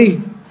اللَّهُ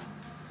إِلَيْهِ,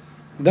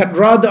 that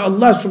rather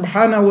Allah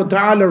subhanahu wa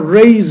ta'ala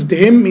raised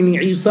him, meaning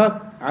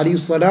Isa alayhi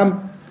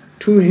salam,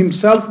 to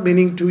himself,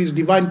 meaning to his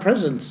divine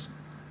presence.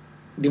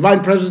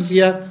 Divine presence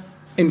here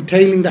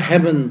entailing the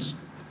heavens,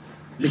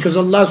 because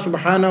Allah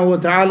subhanahu wa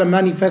ta'ala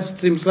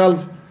manifests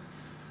himself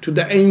to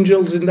the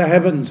angels in the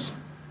heavens,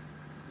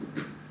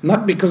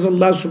 not because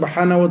Allah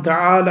subhanahu wa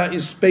ta'ala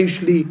is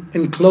spatially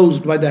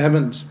enclosed by the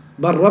heavens.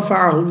 بَلْ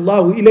رَفَعَهُ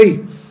اللَّهُ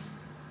إِلَيْهِ.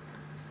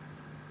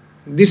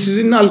 This is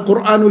in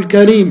Al-Quran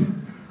al-Kareem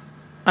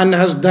and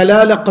has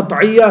dalala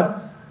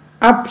qat'iyya,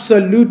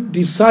 absolute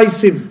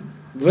decisive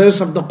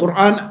verse of the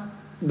Quran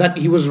that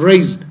he was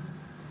raised.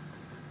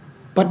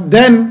 But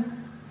then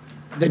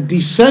the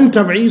descent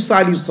of Isa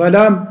alayhi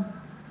salam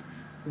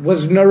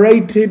was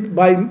narrated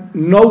by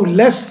no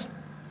less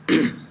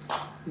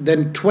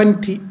than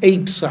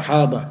 28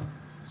 Sahaba.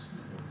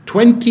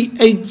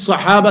 28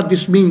 Sahaba,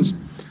 this means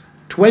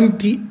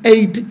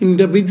 28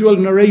 individual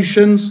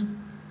narrations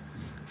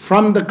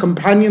from the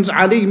companions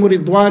alayhim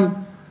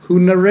ridwan who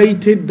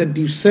narrated the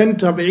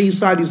descent of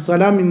Isa alayhi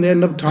salam in the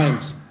end of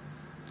times.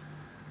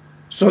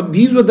 So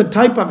these were the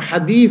type of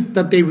hadith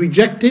that they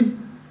rejected,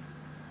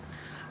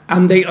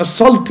 and they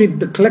assaulted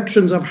the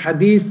collections of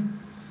hadith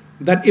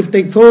that if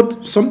they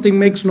thought something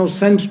makes no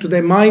sense to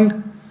their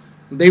mind,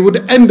 they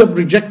would end up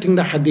rejecting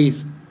the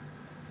hadith.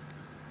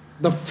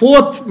 The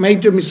fourth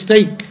major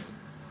mistake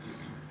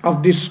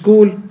of this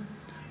school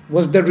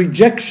was the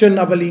rejection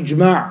of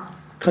al-ijma',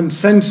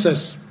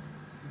 consensus.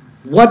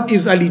 What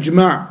is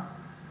al-ijma'?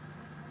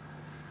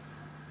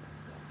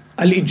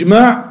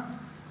 Al-ijma'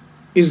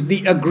 is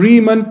the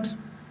agreement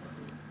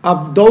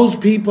of those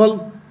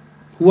people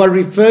who are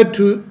referred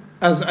to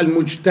as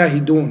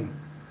al-mujtahidun.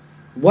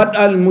 What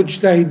are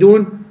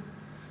al-mujtahidun?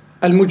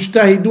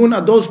 Al-mujtahidun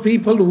are those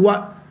people who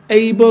are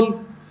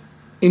able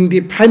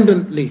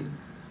independently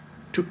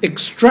to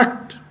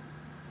extract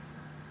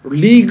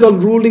legal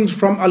rulings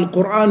from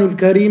Al-Quran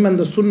al-Kareem and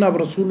the Sunnah of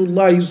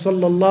Rasulullah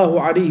sallallahu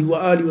alayhi wa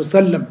alihi wa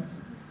sallam.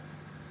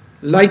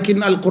 Like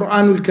in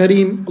Al-Quran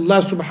al-Kareem, Allah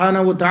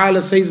subhanahu wa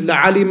ta'ala says,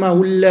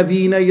 لَعَلِمَهُ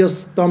الَّذِينَ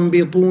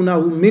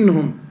يَسْتَنْبِطُونَهُ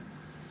مِنْهُمْ.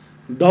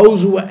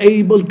 Those who are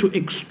able to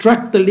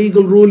extract the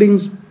legal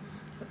rulings,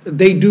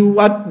 they do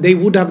what? They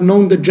would have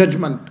known the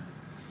judgment.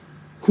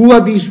 Who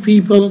are these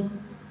people?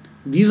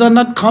 These are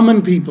not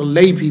common people,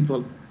 lay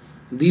people.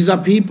 These are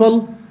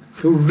people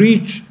who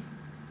reach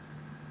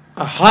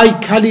a high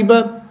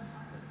caliber,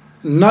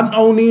 not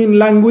only in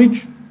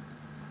language,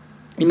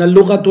 in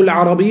al-lughatul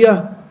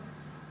arabiyyah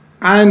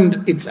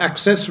and its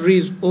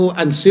accessories or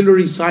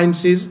ancillary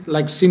sciences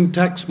like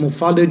syntax,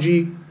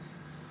 morphology,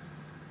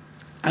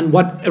 and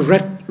what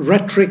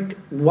rhetoric,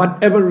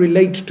 whatever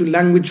relates to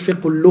language,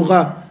 fiqh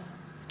al-lugha,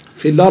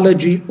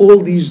 philology,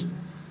 all these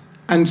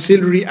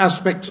ancillary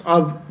aspects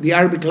of the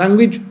Arabic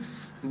language,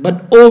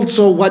 but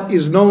also what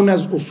is known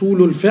as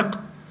usul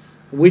al-fiqh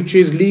which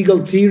is legal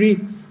theory,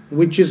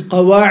 which is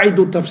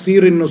qawaidu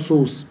tafsir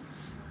al-nusus,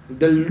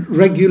 the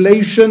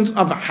regulations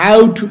of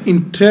how to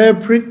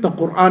interpret the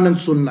Quran and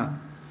Sunnah.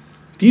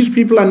 These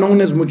people are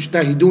known as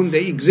mujtahidun.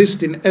 They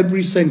exist in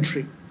every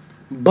century,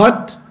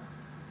 but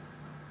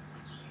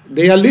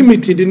they are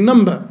limited in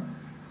number.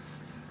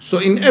 So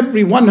in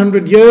every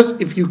 100 years,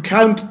 if you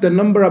count the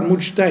number of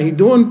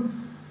mujtahidun,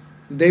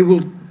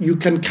 you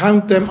can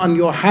count them on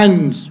your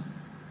hands,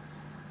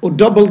 or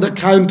double the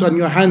count on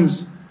your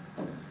hands.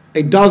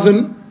 A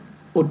dozen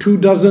or 2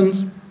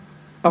 dozens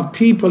of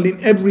people in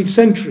every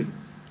century.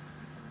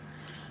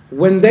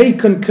 When they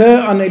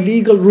concur on a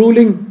legal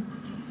ruling,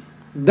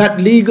 that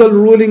legal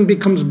ruling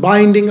becomes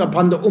binding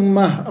upon the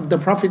ummah of the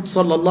Prophet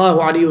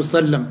sallallahu alaihi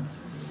wasallam.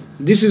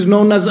 This is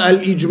known as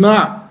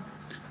al-ijma'.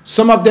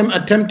 Some of them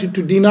attempted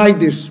to deny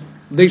this.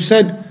 They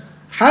said,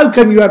 how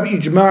can you have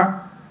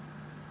ijma'?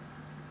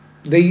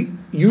 They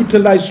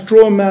utilized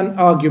straw man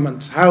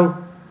arguments,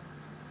 how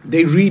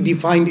they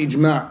redefined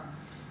ijma'.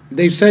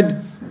 They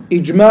said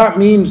ijma'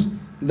 means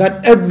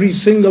that every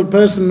single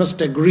person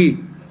must agree.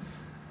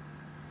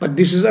 But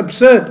this is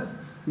absurd,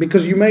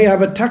 because you may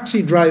have a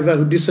taxi driver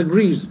who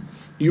disagrees.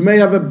 You may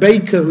have a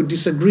baker who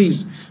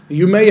disagrees.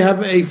 You may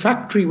have a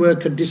factory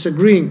worker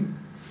disagreeing.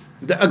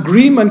 The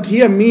agreement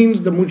here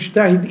means the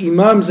mujtahid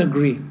imams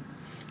agree.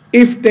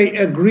 If they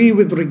agree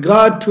with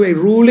regard to a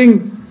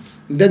ruling,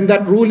 then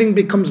that ruling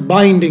becomes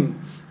binding.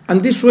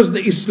 And this was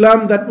the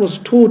Islam that was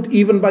taught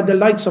even by the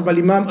likes of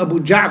Imam Abu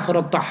Ja'far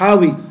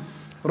al-Tahawi,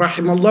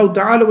 rahimahullah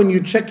ta'ala. When you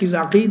check his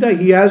aqidah,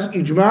 he has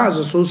ijma' as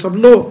a source of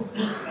law.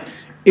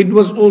 It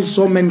was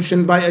also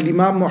mentioned by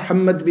Imam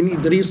Muhammad bin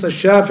Idris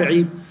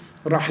al-Shafi'i,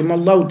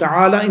 rahimahullah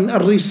ta'ala, in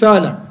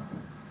Ar-Risala.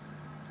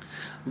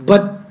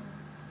 But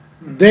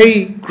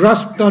they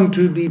grasped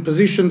onto the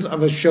positions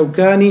of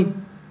al-Shawkani,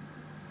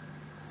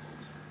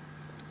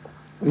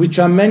 which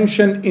are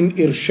mentioned in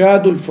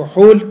Irshad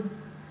al-Fuhul,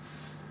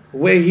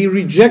 where he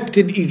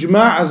rejected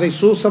ijma' as a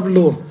source of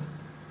law.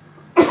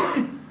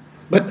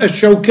 But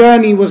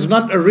al-Shawkani was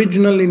not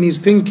original in his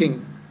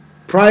thinking.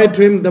 Prior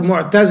to him, the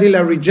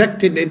Mu'tazila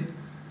rejected it.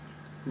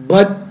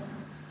 But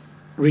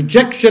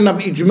rejection of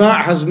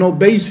ijma' has no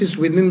basis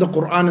within the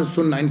Quran and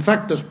Sunnah. In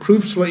fact, the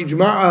proofs for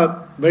ijma'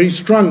 are very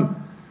strong.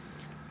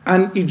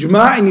 And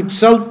ijma' in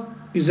itself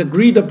is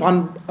agreed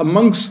upon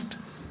amongst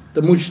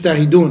the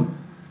mujtahidun.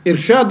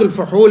 Irshad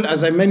al-Fuhul,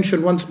 as I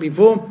mentioned once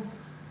before,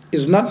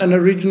 is not an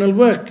original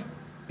work.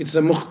 It's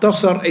a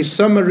mukhtasar, a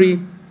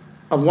summary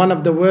of one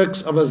of the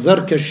works of a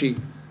Zarkashi.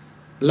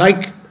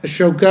 Like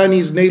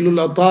Shawkani's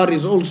Nailul Atar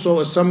is also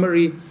a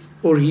summary,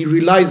 or he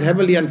relies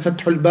heavily on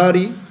Fathul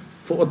Bari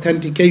for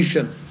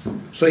authentication.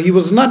 So he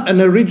was not an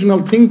original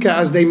thinker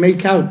as they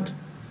make out.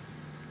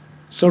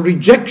 So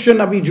rejection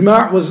of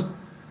ijma' was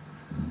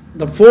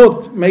the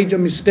 4th major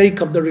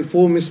mistake of the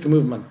Reformist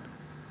movement.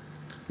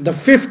 The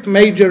 5th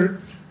major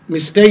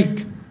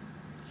mistake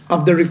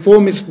of the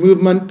Reformist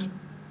movement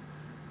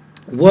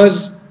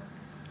was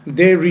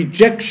their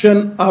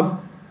rejection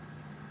of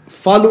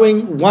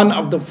following one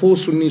of the 4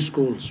 Sunni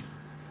schools.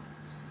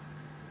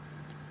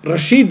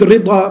 Rashid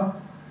Rida,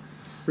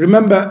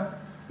 remember,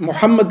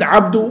 Muhammad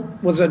Abdu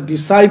was a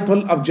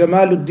disciple of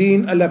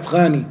Jamaluddin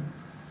al-Afghani.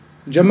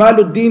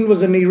 Jamaluddin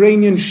was an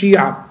Iranian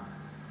Shia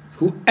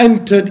who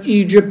entered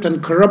Egypt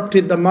and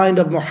corrupted the mind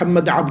of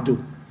Muhammad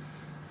Abdu.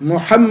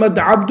 Muhammad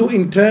Abdu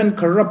in turn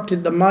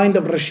corrupted the mind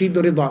of Rashid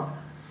Rida.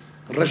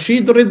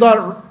 Rashid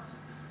Rida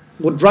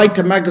would write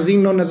a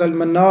magazine known as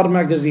Al-Manar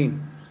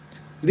magazine.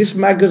 This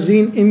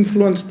magazine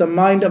influenced the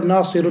mind of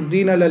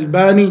Nasiruddin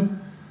al-Albani,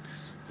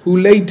 who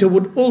later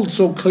would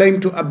also claim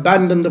to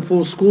abandon the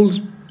 4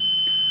 schools.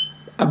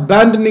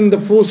 Abandoning the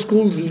 4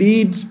 schools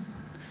leads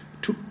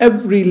to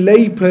every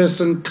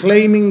layperson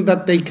claiming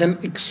that they can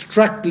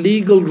extract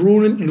legal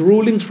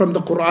rulings from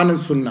the Quran and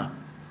Sunnah.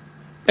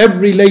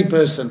 Every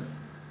layperson.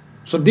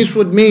 So this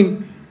would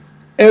mean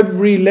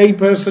every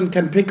layperson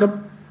can pick up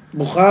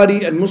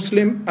Bukhari and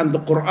Muslim and the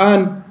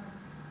Quran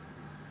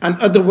and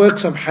other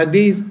works of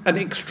hadith and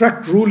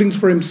extract rulings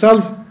for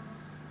himself,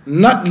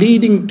 not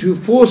leading to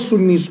 4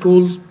 Sunni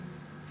schools,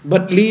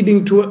 but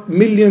leading to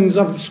millions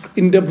of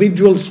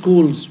individual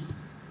schools,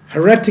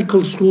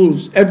 heretical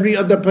schools. Every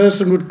other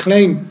person would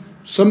claim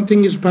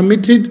something is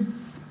permitted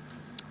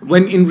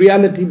when in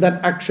reality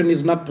that action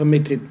is not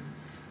permitted.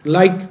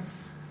 Like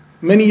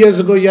many years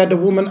ago, you had a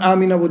woman,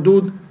 Amina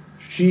Wadud,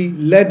 she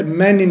led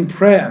men in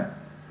prayer,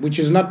 which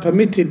is not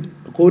permitted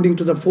according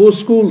to the 4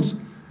 schools,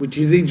 which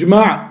is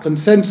ijma',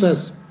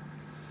 consensus.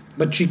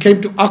 But she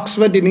came to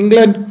Oxford in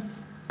England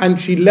and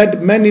she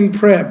led men in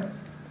prayer.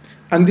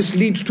 And this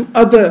leads to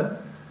other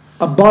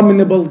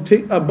abominable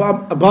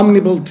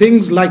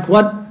things like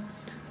what?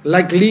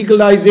 Like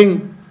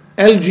legalizing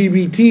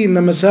LGBT in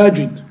the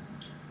masajid.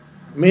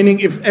 Meaning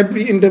if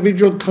every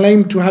individual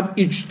claimed to have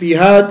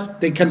ijtihad,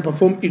 they can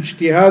perform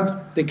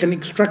ijtihad, they can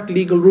extract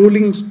legal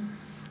rulings.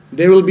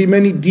 There will be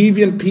many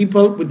deviant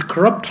people with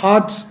corrupt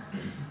hearts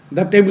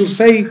that they will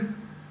say,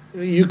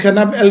 you can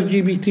have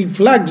LGBT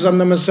flags on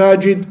the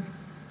masajid,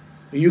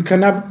 you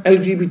can have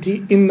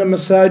LGBT in the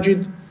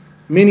masajid,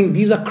 meaning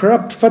these are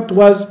corrupt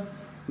fatwas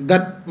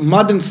that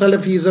modern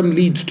Salafism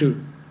leads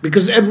to.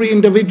 Because every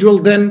individual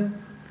then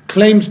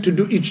claims to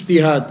do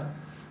ijtihad.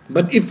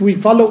 But if we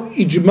follow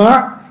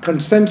ijma',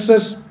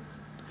 consensus,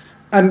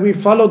 and we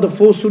follow the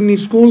four Sunni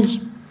schools,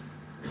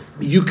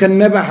 you can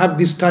never have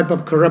this type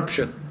of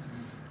corruption.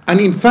 And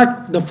in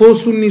fact, the four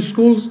Sunni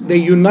schools, they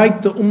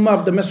unite the ummah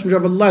of the Messenger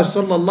of Allah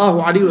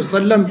sallallahu alaihi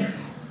wasallam,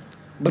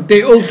 but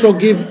they also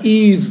give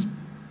ease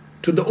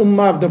to the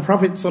ummah of the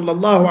Prophet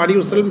sallallahu alaihi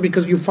wasallam,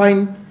 because you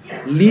find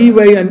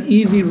leeway and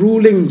easy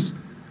rulings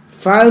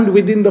found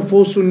within the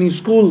four Sunni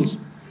schools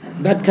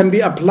that can be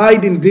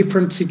applied in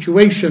different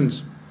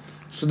situations.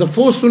 So the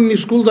four Sunni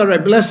schools are a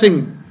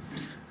blessing,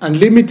 and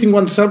limiting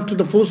oneself to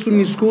the four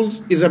Sunni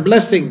schools is a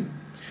blessing.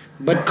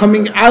 But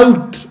coming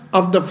out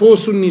of the four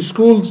Sunni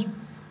schools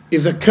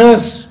is a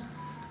curse,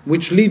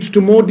 which leads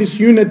to more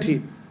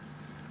disunity.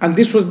 And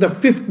this was the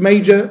fifth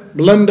major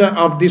blunder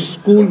of this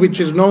school, which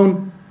is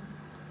known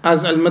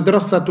as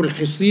Al-Madrasatul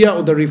Hissiyya,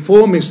 or the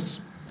Reformists.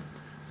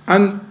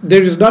 And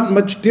there is not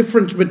much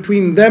difference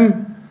between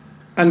them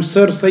and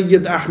Sir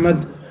Sayyid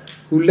Ahmad,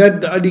 who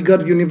led the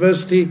Aligarh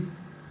University,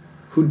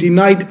 who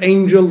denied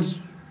angels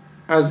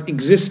as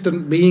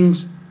existent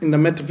beings in the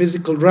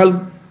metaphysical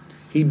realm.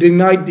 He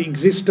denied the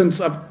existence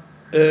of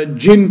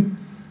jinn.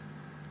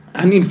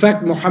 And in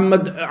fact,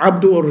 Muhammad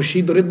Abdu or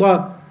Rashid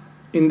Rida,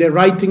 in their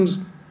writings,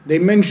 they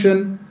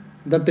mention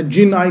that the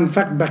jinn are in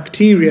fact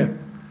bacteria.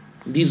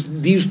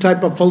 These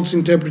type of false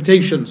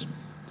interpretations.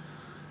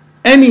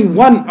 Any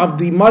one of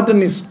the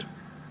modernist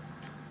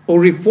or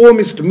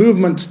reformist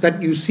movements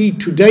that you see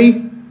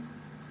today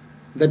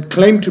that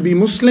claim to be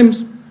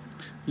Muslims,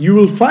 you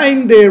will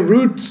find their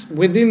roots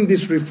within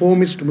this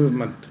reformist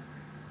movement.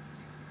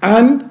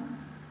 And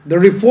the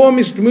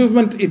reformist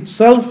movement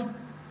itself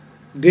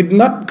did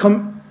not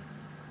come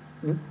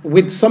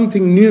with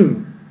something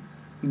new.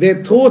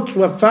 Their thoughts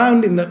were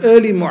found in the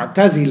early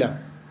Mu'tazila.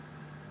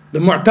 The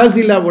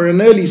Mu'tazila were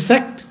an early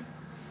sect.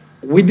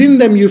 Within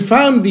them you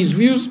found these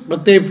views,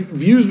 but their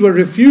views were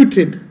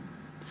refuted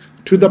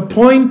to the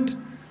point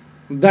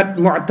that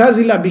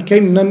Mu'tazila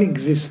became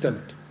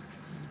non-existent.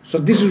 So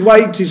this is why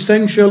it's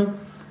essential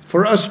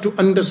for us to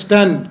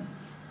understand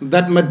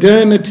that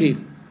modernity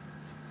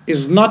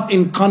is not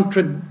in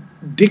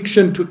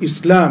contradiction to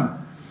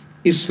Islam.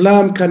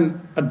 Islam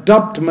can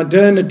adopt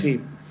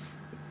modernity,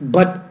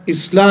 but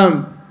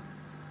Islam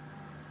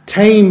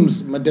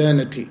tames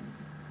modernity.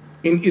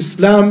 In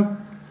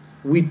Islam,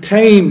 we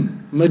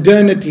tame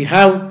modernity.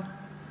 How?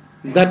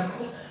 That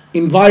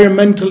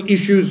environmental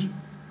issues,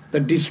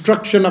 the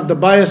destruction of the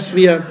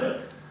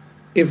biosphere,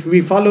 if we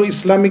follow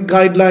Islamic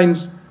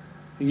guidelines,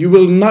 you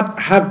will not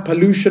have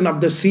pollution of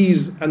the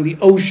seas and the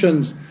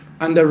oceans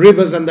and the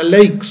rivers and the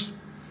lakes,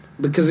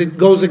 because it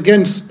goes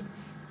against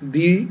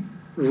the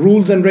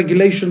rules and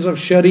regulations of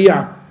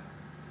Sharia.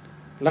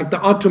 Like the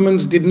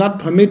Ottomans did not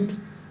permit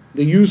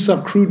the use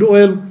of crude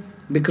oil,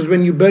 because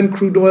when you burn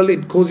crude oil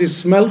it causes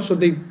smell, so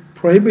they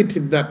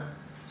prohibited that.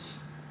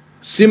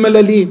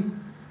 Similarly,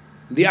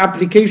 the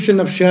application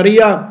of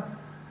Sharia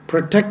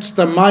protects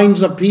the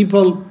minds of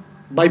people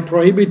by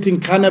prohibiting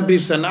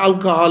cannabis and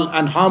alcohol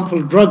and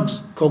harmful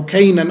drugs,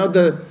 cocaine and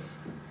other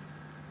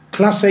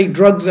class A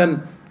drugs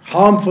and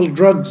harmful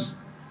drugs,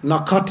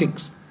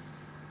 narcotics.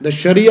 The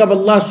Sharia of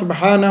Allah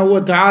subhanahu wa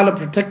ta'ala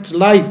protects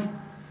life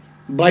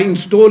by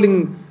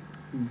installing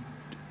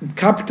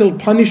capital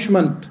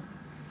punishment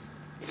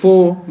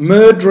for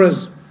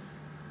murderers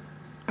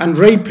and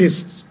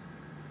rapists.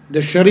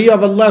 The Sharia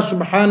of Allah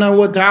subhanahu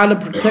wa ta'ala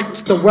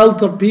protects the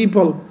wealth of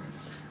people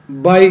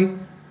by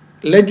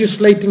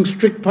legislating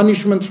strict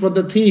punishments for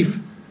the thief.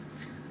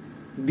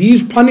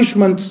 These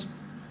punishments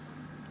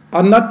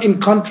are not in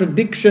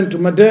contradiction to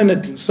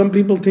modernity. Some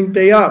people think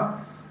they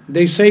are.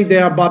 They say they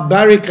are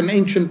barbaric and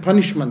ancient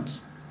punishments,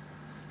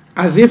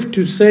 as if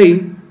to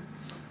say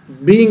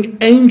being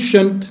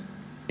ancient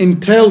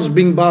entails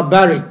being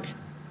barbaric.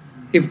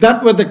 If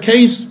that were the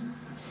case,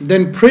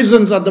 then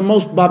prisons are the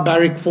most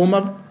barbaric form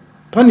of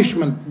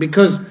punishment,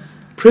 because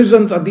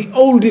prisons are the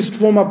oldest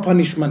form of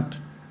punishment.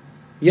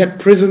 Yet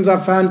prisons are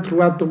found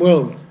throughout the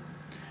world.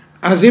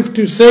 As if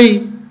to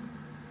say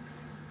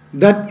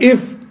that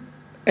if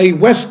a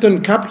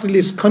Western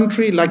capitalist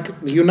country like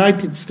the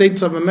United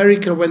States of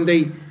America, when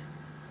they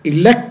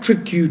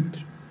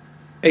electrocute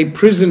a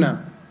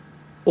prisoner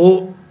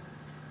or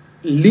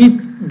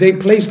they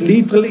place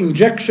lethal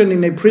injection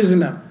in a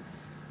prisoner,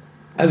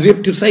 as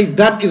if to say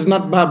that is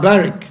not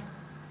barbaric.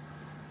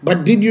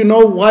 But did you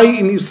know why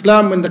in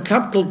Islam, when the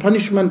capital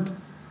punishment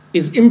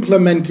is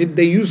implemented,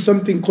 they use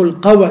something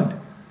called qawad?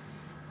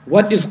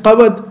 What is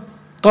qawad?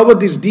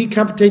 Qawad is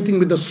decapitating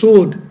with a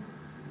sword.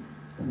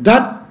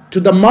 That to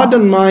the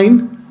modern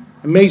mind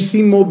may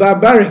seem more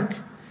barbaric.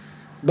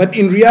 But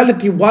in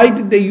reality, why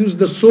did they use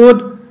the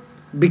sword?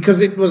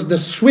 Because it was the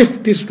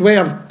swiftest way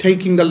of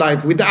taking the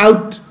life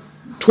without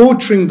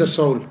torturing the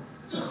soul.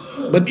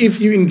 But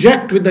if you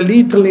inject with a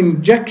lethal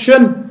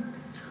injection,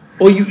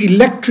 or you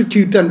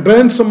electrocute and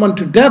burn someone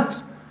to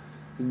death,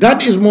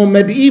 that is more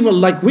medieval,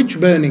 like witch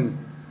burning.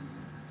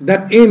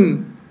 That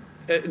in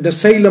the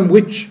Salem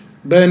witch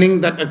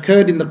burning that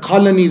occurred in the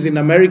colonies in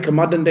America,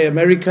 modern day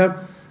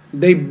America.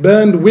 They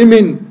burned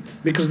women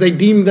because they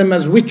deemed them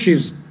as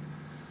witches.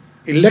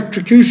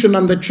 Electrocution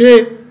on the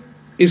chair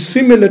is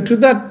similar to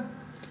that.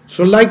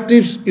 So like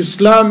this,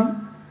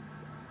 Islam,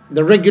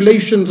 the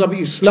regulations of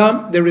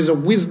Islam, there is a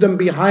wisdom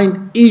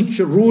behind each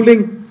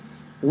ruling,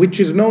 which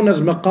is known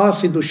as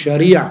maqasidu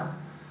sharia.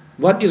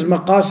 What is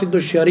maqasidu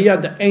sharia?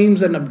 The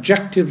aims and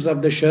objectives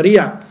of the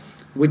sharia,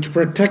 which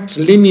protects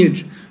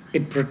lineage,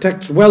 it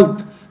protects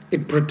wealth,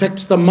 it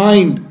protects the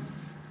mind,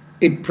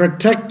 it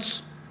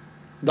protects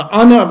the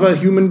honor of a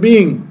human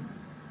being.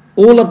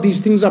 All of these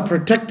things are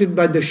protected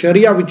by the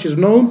sharia, which is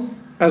known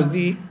as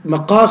the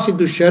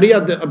maqasidu sharia,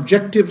 the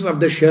objectives of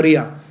the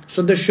sharia.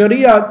 So the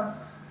sharia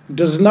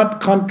does not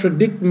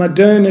contradict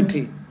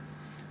modernity.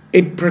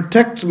 It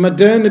protects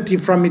modernity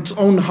from its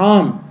own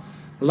harm,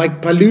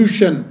 like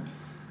pollution,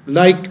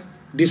 like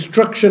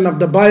destruction of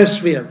the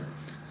biosphere,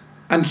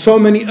 and so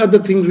many other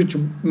things which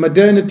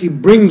modernity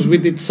brings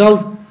with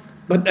itself.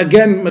 But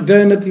again,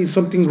 modernity is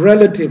something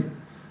relative.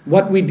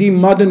 What we deem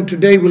modern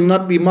today will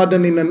not be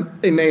modern in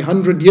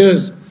 100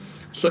 years.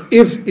 So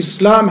if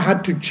Islam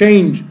had to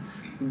change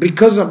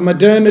because of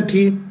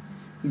modernity,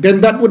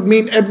 then that would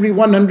mean every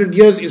 100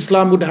 years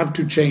Islam would have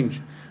to change.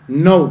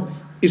 No,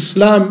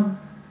 Islam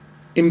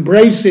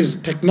embraces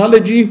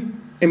technology,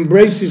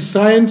 embraces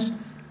science,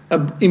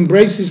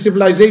 embraces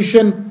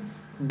civilization,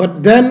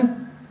 but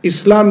then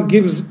Islam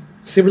gives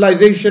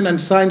civilization and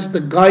science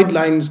the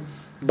guidelines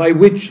by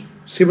which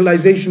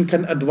civilization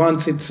can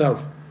advance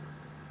itself.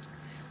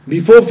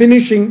 Before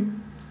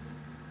finishing,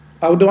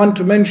 I would want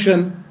to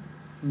mention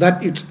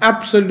that it's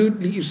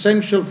absolutely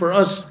essential for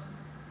us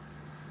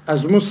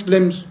as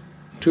Muslims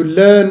to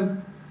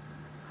learn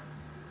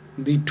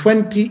the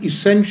 20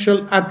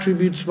 essential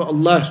attributes for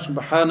Allah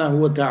subhanahu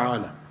wa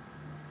ta'ala,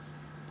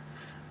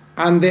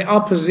 and the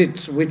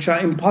opposites which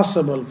are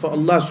impossible for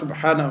Allah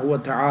subhanahu wa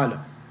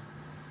ta'ala,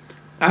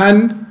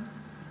 and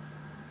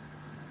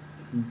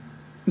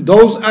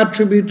those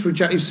attributes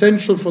which are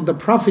essential for the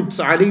Prophets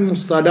alayhimus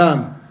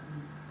salam,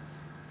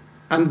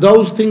 and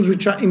those things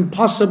which are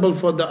impossible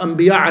for the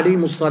Anbiya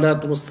alayhimus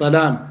salatu was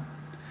salam,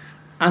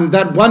 and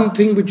that one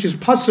thing which is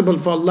possible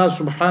for Allah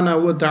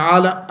subhanahu wa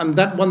ta'ala, and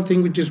that one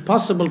thing which is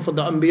possible for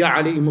the Anbiya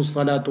alayhimus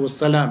salatu was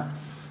salam,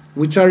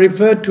 which are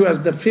referred to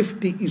as the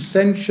 50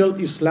 essential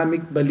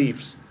Islamic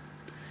beliefs.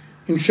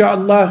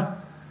 Insha'Allah,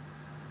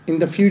 in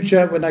the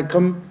future when I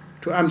come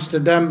to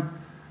Amsterdam,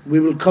 we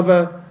will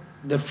cover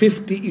the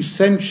 50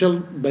 essential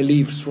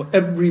beliefs for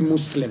every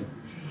Muslim.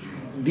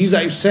 These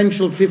are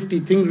essential 50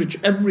 things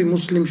which every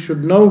Muslim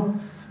should know.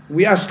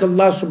 We ask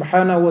Allah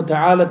subhanahu wa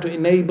ta'ala to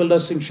enable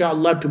us,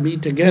 inshaAllah, to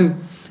meet again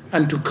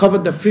and to cover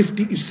the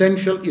 50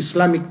 essential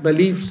Islamic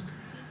beliefs,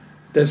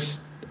 the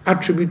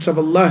attributes of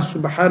Allah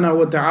subhanahu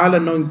wa ta'ala,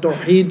 knowing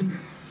Tawheed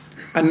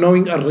and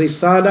knowing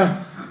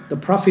Ar-Risala, the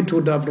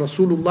prophethood of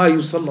Rasulullah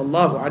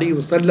sallallahu alayhi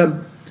wa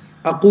sallam.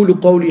 أقول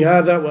قولي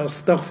هذا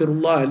وأستغفر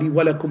الله لي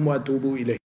ولكم وأتوب إليه.